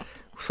Vic.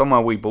 Somewhere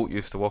we both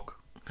used to work.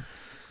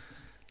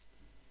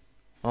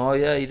 Oh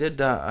yeah, he did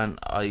that, and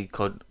I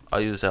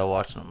was there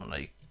watching him, and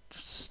I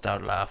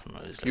started laughing.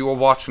 I was like, You were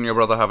watching your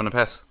brother having a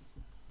piss.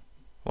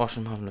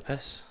 watching him having a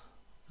piss.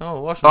 No,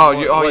 watching Oh,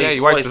 him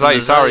you wiped his eye.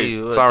 wiping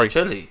Sorry, with sorry. the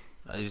chili.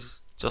 I was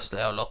just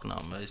there looking at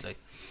him. I was like,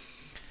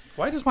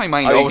 Why does my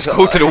mind I- always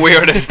go to the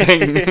weirdest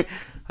thing?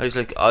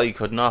 I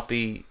could not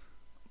be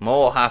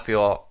more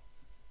happier.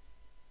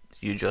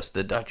 You just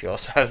did that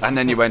yourself. And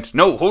then you went,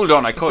 "No, hold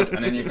on, I could."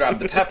 And then you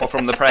grabbed the pepper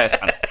from the press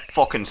and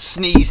fucking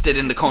sneezed it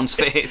in the cunt's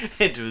face.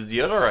 it was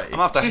the other eye. I'm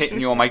after hitting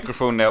your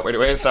microphone now, by the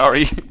way,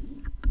 sorry.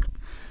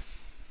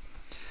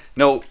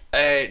 No,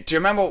 do you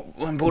remember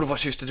when both of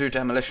us used to do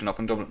demolition up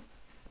in Dublin?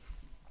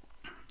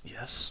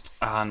 Yes.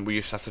 And we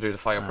used to have to do the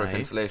fireproof Aye.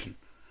 insulation.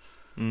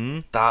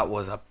 Mm. That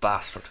was a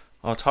bastard.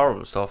 Oh, it's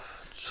horrible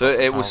stuff. So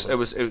it's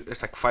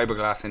like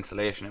fiberglass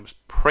insulation. It was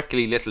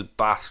prickly little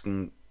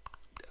bastard.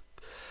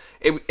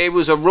 It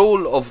was a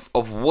roll of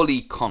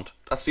woolly cunt.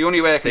 That's the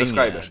only way I can Sting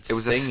describe you, it. It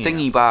was a sting you.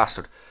 stingy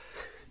bastard.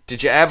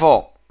 Did you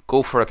ever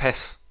go for a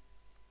piss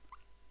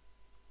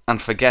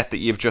and forget that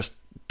you've just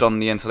done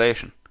the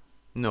insulation?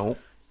 No.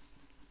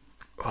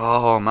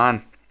 Oh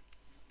man,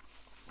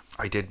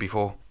 I did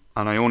before,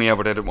 and I only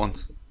ever did it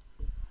once.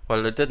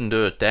 Well, I didn't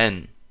do it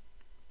then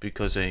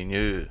because I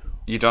knew.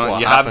 You done it?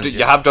 What You happened, have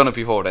yeah. have done it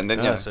before, then,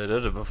 didn't Yes, you? I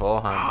did it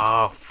beforehand.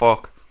 Oh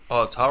fuck!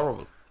 Oh, it's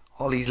horrible.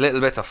 All these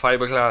little bits of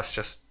fiberglass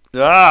just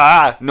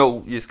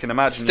no, you can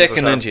imagine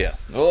Sticking yourself. into you.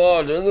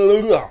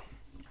 Oh,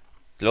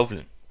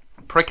 lovely.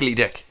 Prickly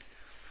dick.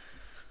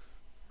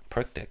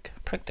 Prick dick.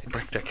 Prick dick.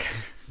 Prick dick.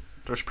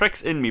 There's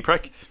pricks in me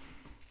prick.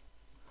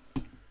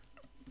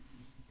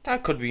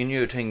 That could be a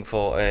new thing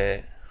for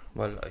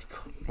well, like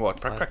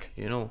What prick prick?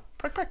 you know,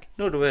 Prick prick.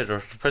 the way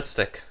there's a prick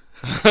stick.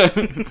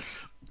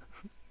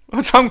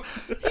 What's wrong?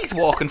 He's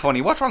walking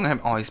funny. What's wrong with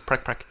him? Oh, he's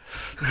prick prick.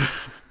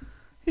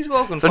 He's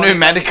walking. It's a new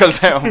medical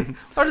term.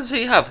 What does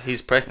he have?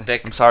 He's prick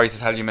dick. I'm sorry to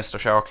tell you, Mr.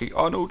 Sharkey.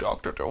 Oh no,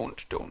 doctor, don't.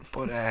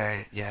 But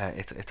yeah,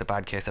 it's a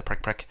bad case of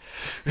prick prick.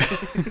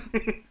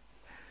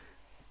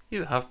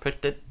 You have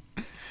prick dick.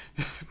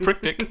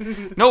 Prick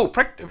dick. No,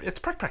 prick. It's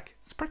prick prick.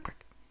 It's prick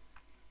prick.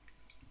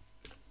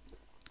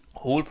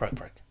 Whole prick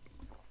prick.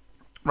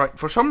 Right.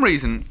 For some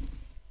reason,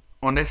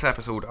 on this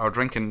episode, our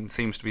drinking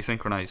seems to be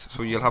synchronized.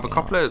 So you'll have a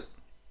couple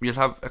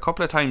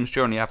of times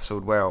during the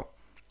episode where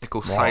it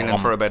goes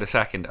silent for about a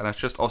second, and it's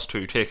just us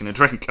two taking a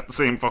drink at the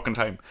same fucking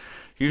time.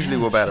 Usually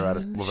we're better at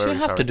it. We're very You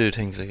have sorry. to do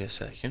things like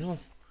this, you know.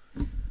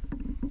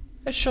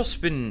 It's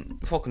just been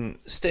fucking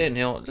staying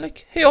here,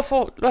 like here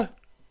for like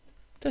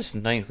this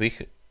is 9th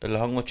week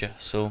along with you,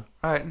 so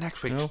Alright,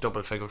 next week's No.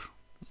 double figures.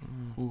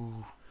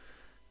 Ooh.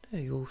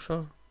 there you go,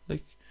 sure.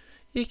 Like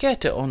you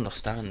get to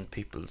understand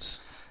people's.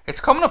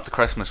 It's coming up to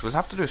Christmas. We'll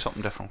have to do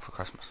something different for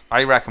Christmas.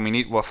 I reckon we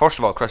need, well, first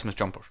of all, Christmas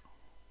jumpers.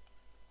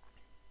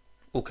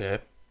 Okay,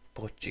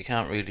 but you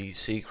can't really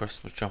see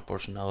Christmas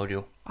jumpers in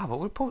audio. Ah, but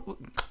we'll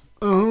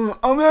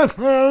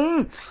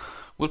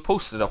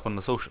post it up on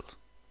the socials.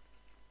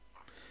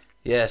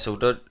 Yeah, so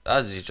that,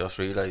 as you just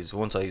realised,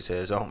 once I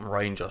say something,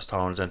 Ryan just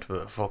turns into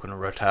a fucking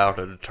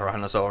retarded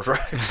Tyrannosaurus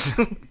Rex.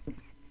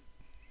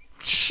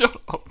 Shut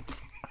up.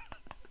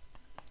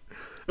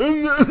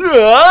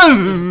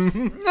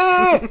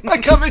 I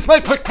can't reach my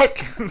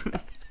pick.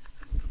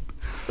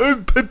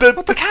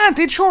 But they can't,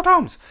 they had short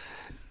arms.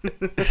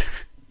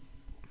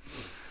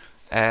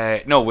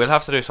 No, we'll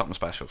have to do something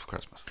special for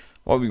Christmas.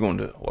 What are we going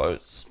to do? Well,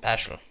 it's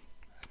special.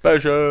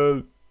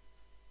 Special!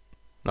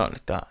 Not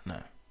like that,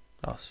 no.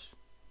 That's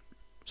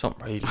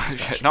something really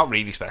special. Not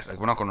really special, like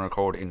we're not going to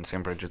record in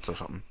St. Bridget's or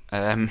something.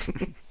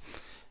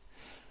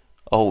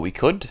 Oh, we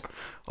could?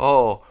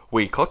 Oh,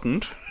 we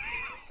couldn't.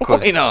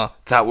 Why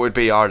not? That would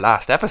be our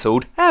last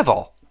episode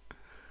ever.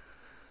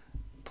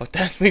 But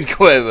then we'd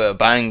go out with a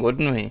bang,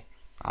 wouldn't we?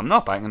 I'm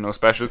not banging no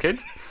special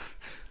kids.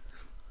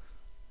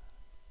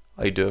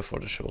 I'd do it for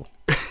the show.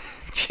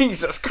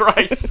 Jesus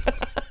Christ.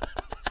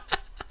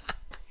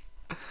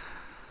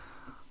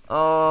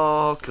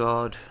 Oh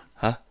God.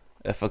 Huh?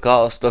 If I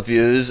got us the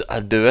views,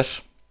 I'd do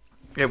it.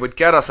 It would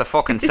get us a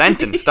fucking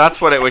sentence. That's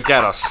what it would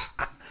get us.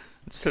 I'd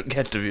still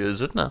get the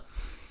views, wouldn't I?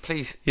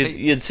 Please.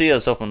 You'd see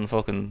us up on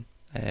fucking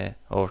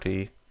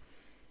RT4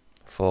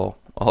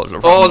 all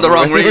the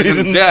wrong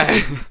reasons.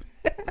 Yeah.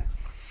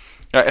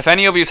 If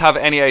any of you have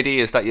any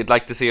ideas that you'd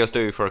like to see us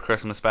do for a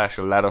Christmas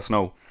special, let us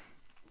know.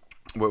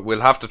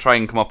 We'll have to try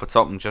and come up with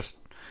something just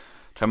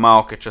to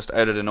mark it just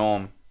out of the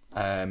norm.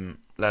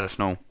 Let us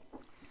know.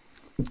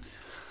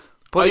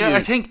 But I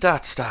think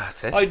that's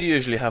it. I'd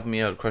usually have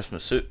me out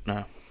Christmas suit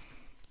now.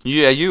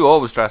 Yeah, you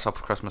always dress up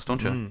for Christmas,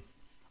 don't you?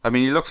 I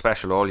mean, you look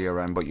special all year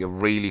round, but you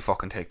really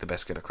fucking take the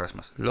biscuit at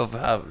Christmas. Love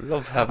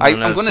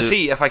having. I'm going to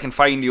see if I can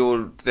find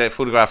the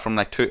photograph from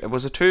like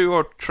was it 2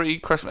 or 3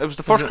 Christmas? It was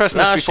the first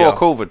Christmas before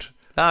COVID.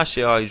 Last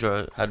year I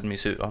had my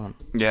suit on.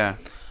 Yeah.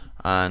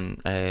 And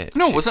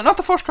was it not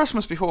the first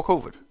Christmas before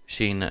COVID?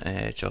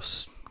 Sheena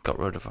just got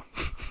rid of her.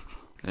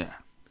 Yeah,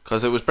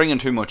 because it was bringing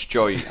too much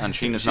joy, and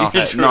Sheena's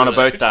not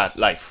about that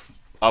life,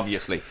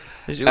 obviously.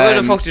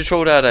 Where the fuck did you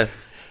throw that out?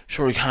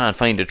 Sure, you can't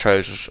find the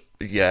trousers.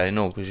 Yeah, I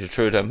know, because you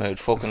threw them out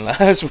fucking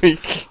last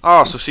week.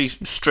 Oh, so she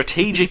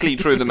strategically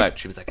threw them out.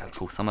 She was like, I'll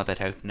throw some of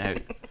it out now.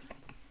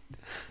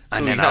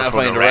 And then I'll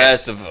throw the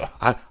rest of it.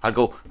 I'll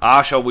go,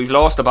 sure, we've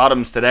lost the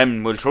bottoms to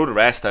them, we'll throw the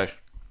rest out.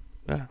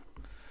 Yeah.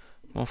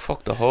 Well,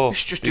 fuck the whole. You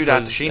should just do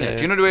that to Sheena.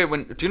 Do you know the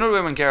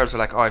way when girls are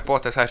like, I've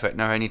bought this outfit,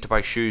 now I need to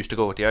buy shoes to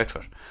go with the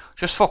outfit?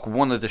 Just fuck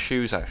one of the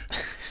shoes out.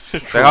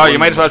 Like, you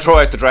might as well throw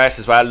out the dress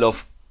as well,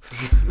 love.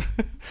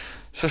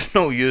 There's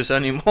no use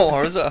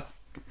anymore, is it?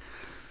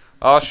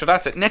 Oh, sure,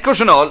 that's it.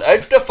 Knickers and all,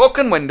 out the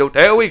fucking window.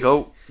 There we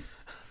go.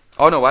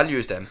 Oh no, I'll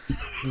use them.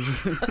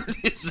 I'll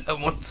use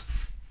them once.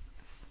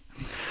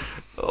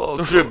 Oh,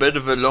 there's a bit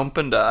of a lump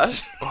in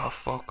that. Oh,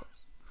 fuck.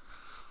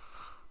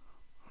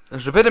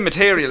 There's a bit of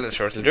material in the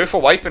shirt. It'll do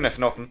for wiping, if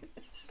nothing.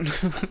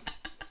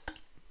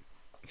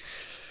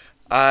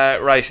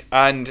 Right,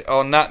 and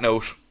on that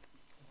note,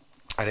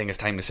 I think it's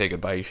time to say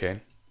goodbye,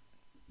 Shane.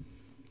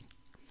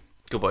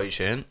 Goodbye,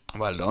 Shane.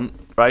 Well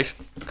done. Right,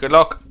 good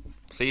luck.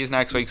 See you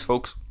next week,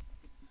 folks.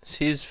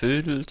 See you,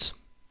 foodles.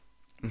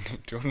 Do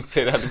you want to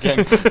say that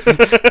again?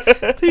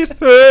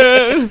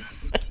 People.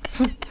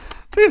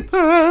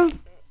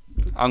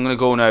 I'm going to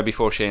go now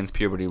before Shane's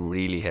puberty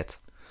really hits.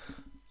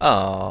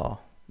 Oh.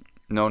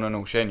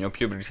 No, Shane, your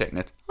puberty's hitting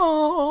it.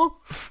 Oh.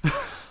 Fuck.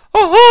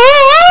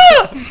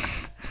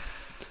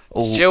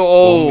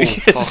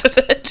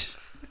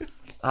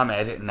 I'm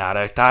editing that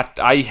out. That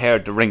I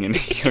heard the ringing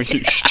here,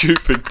 you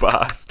stupid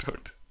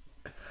bastard.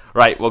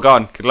 Right, we're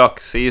gone. Good luck.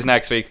 See you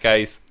next week,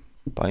 guys.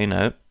 Bye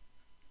now.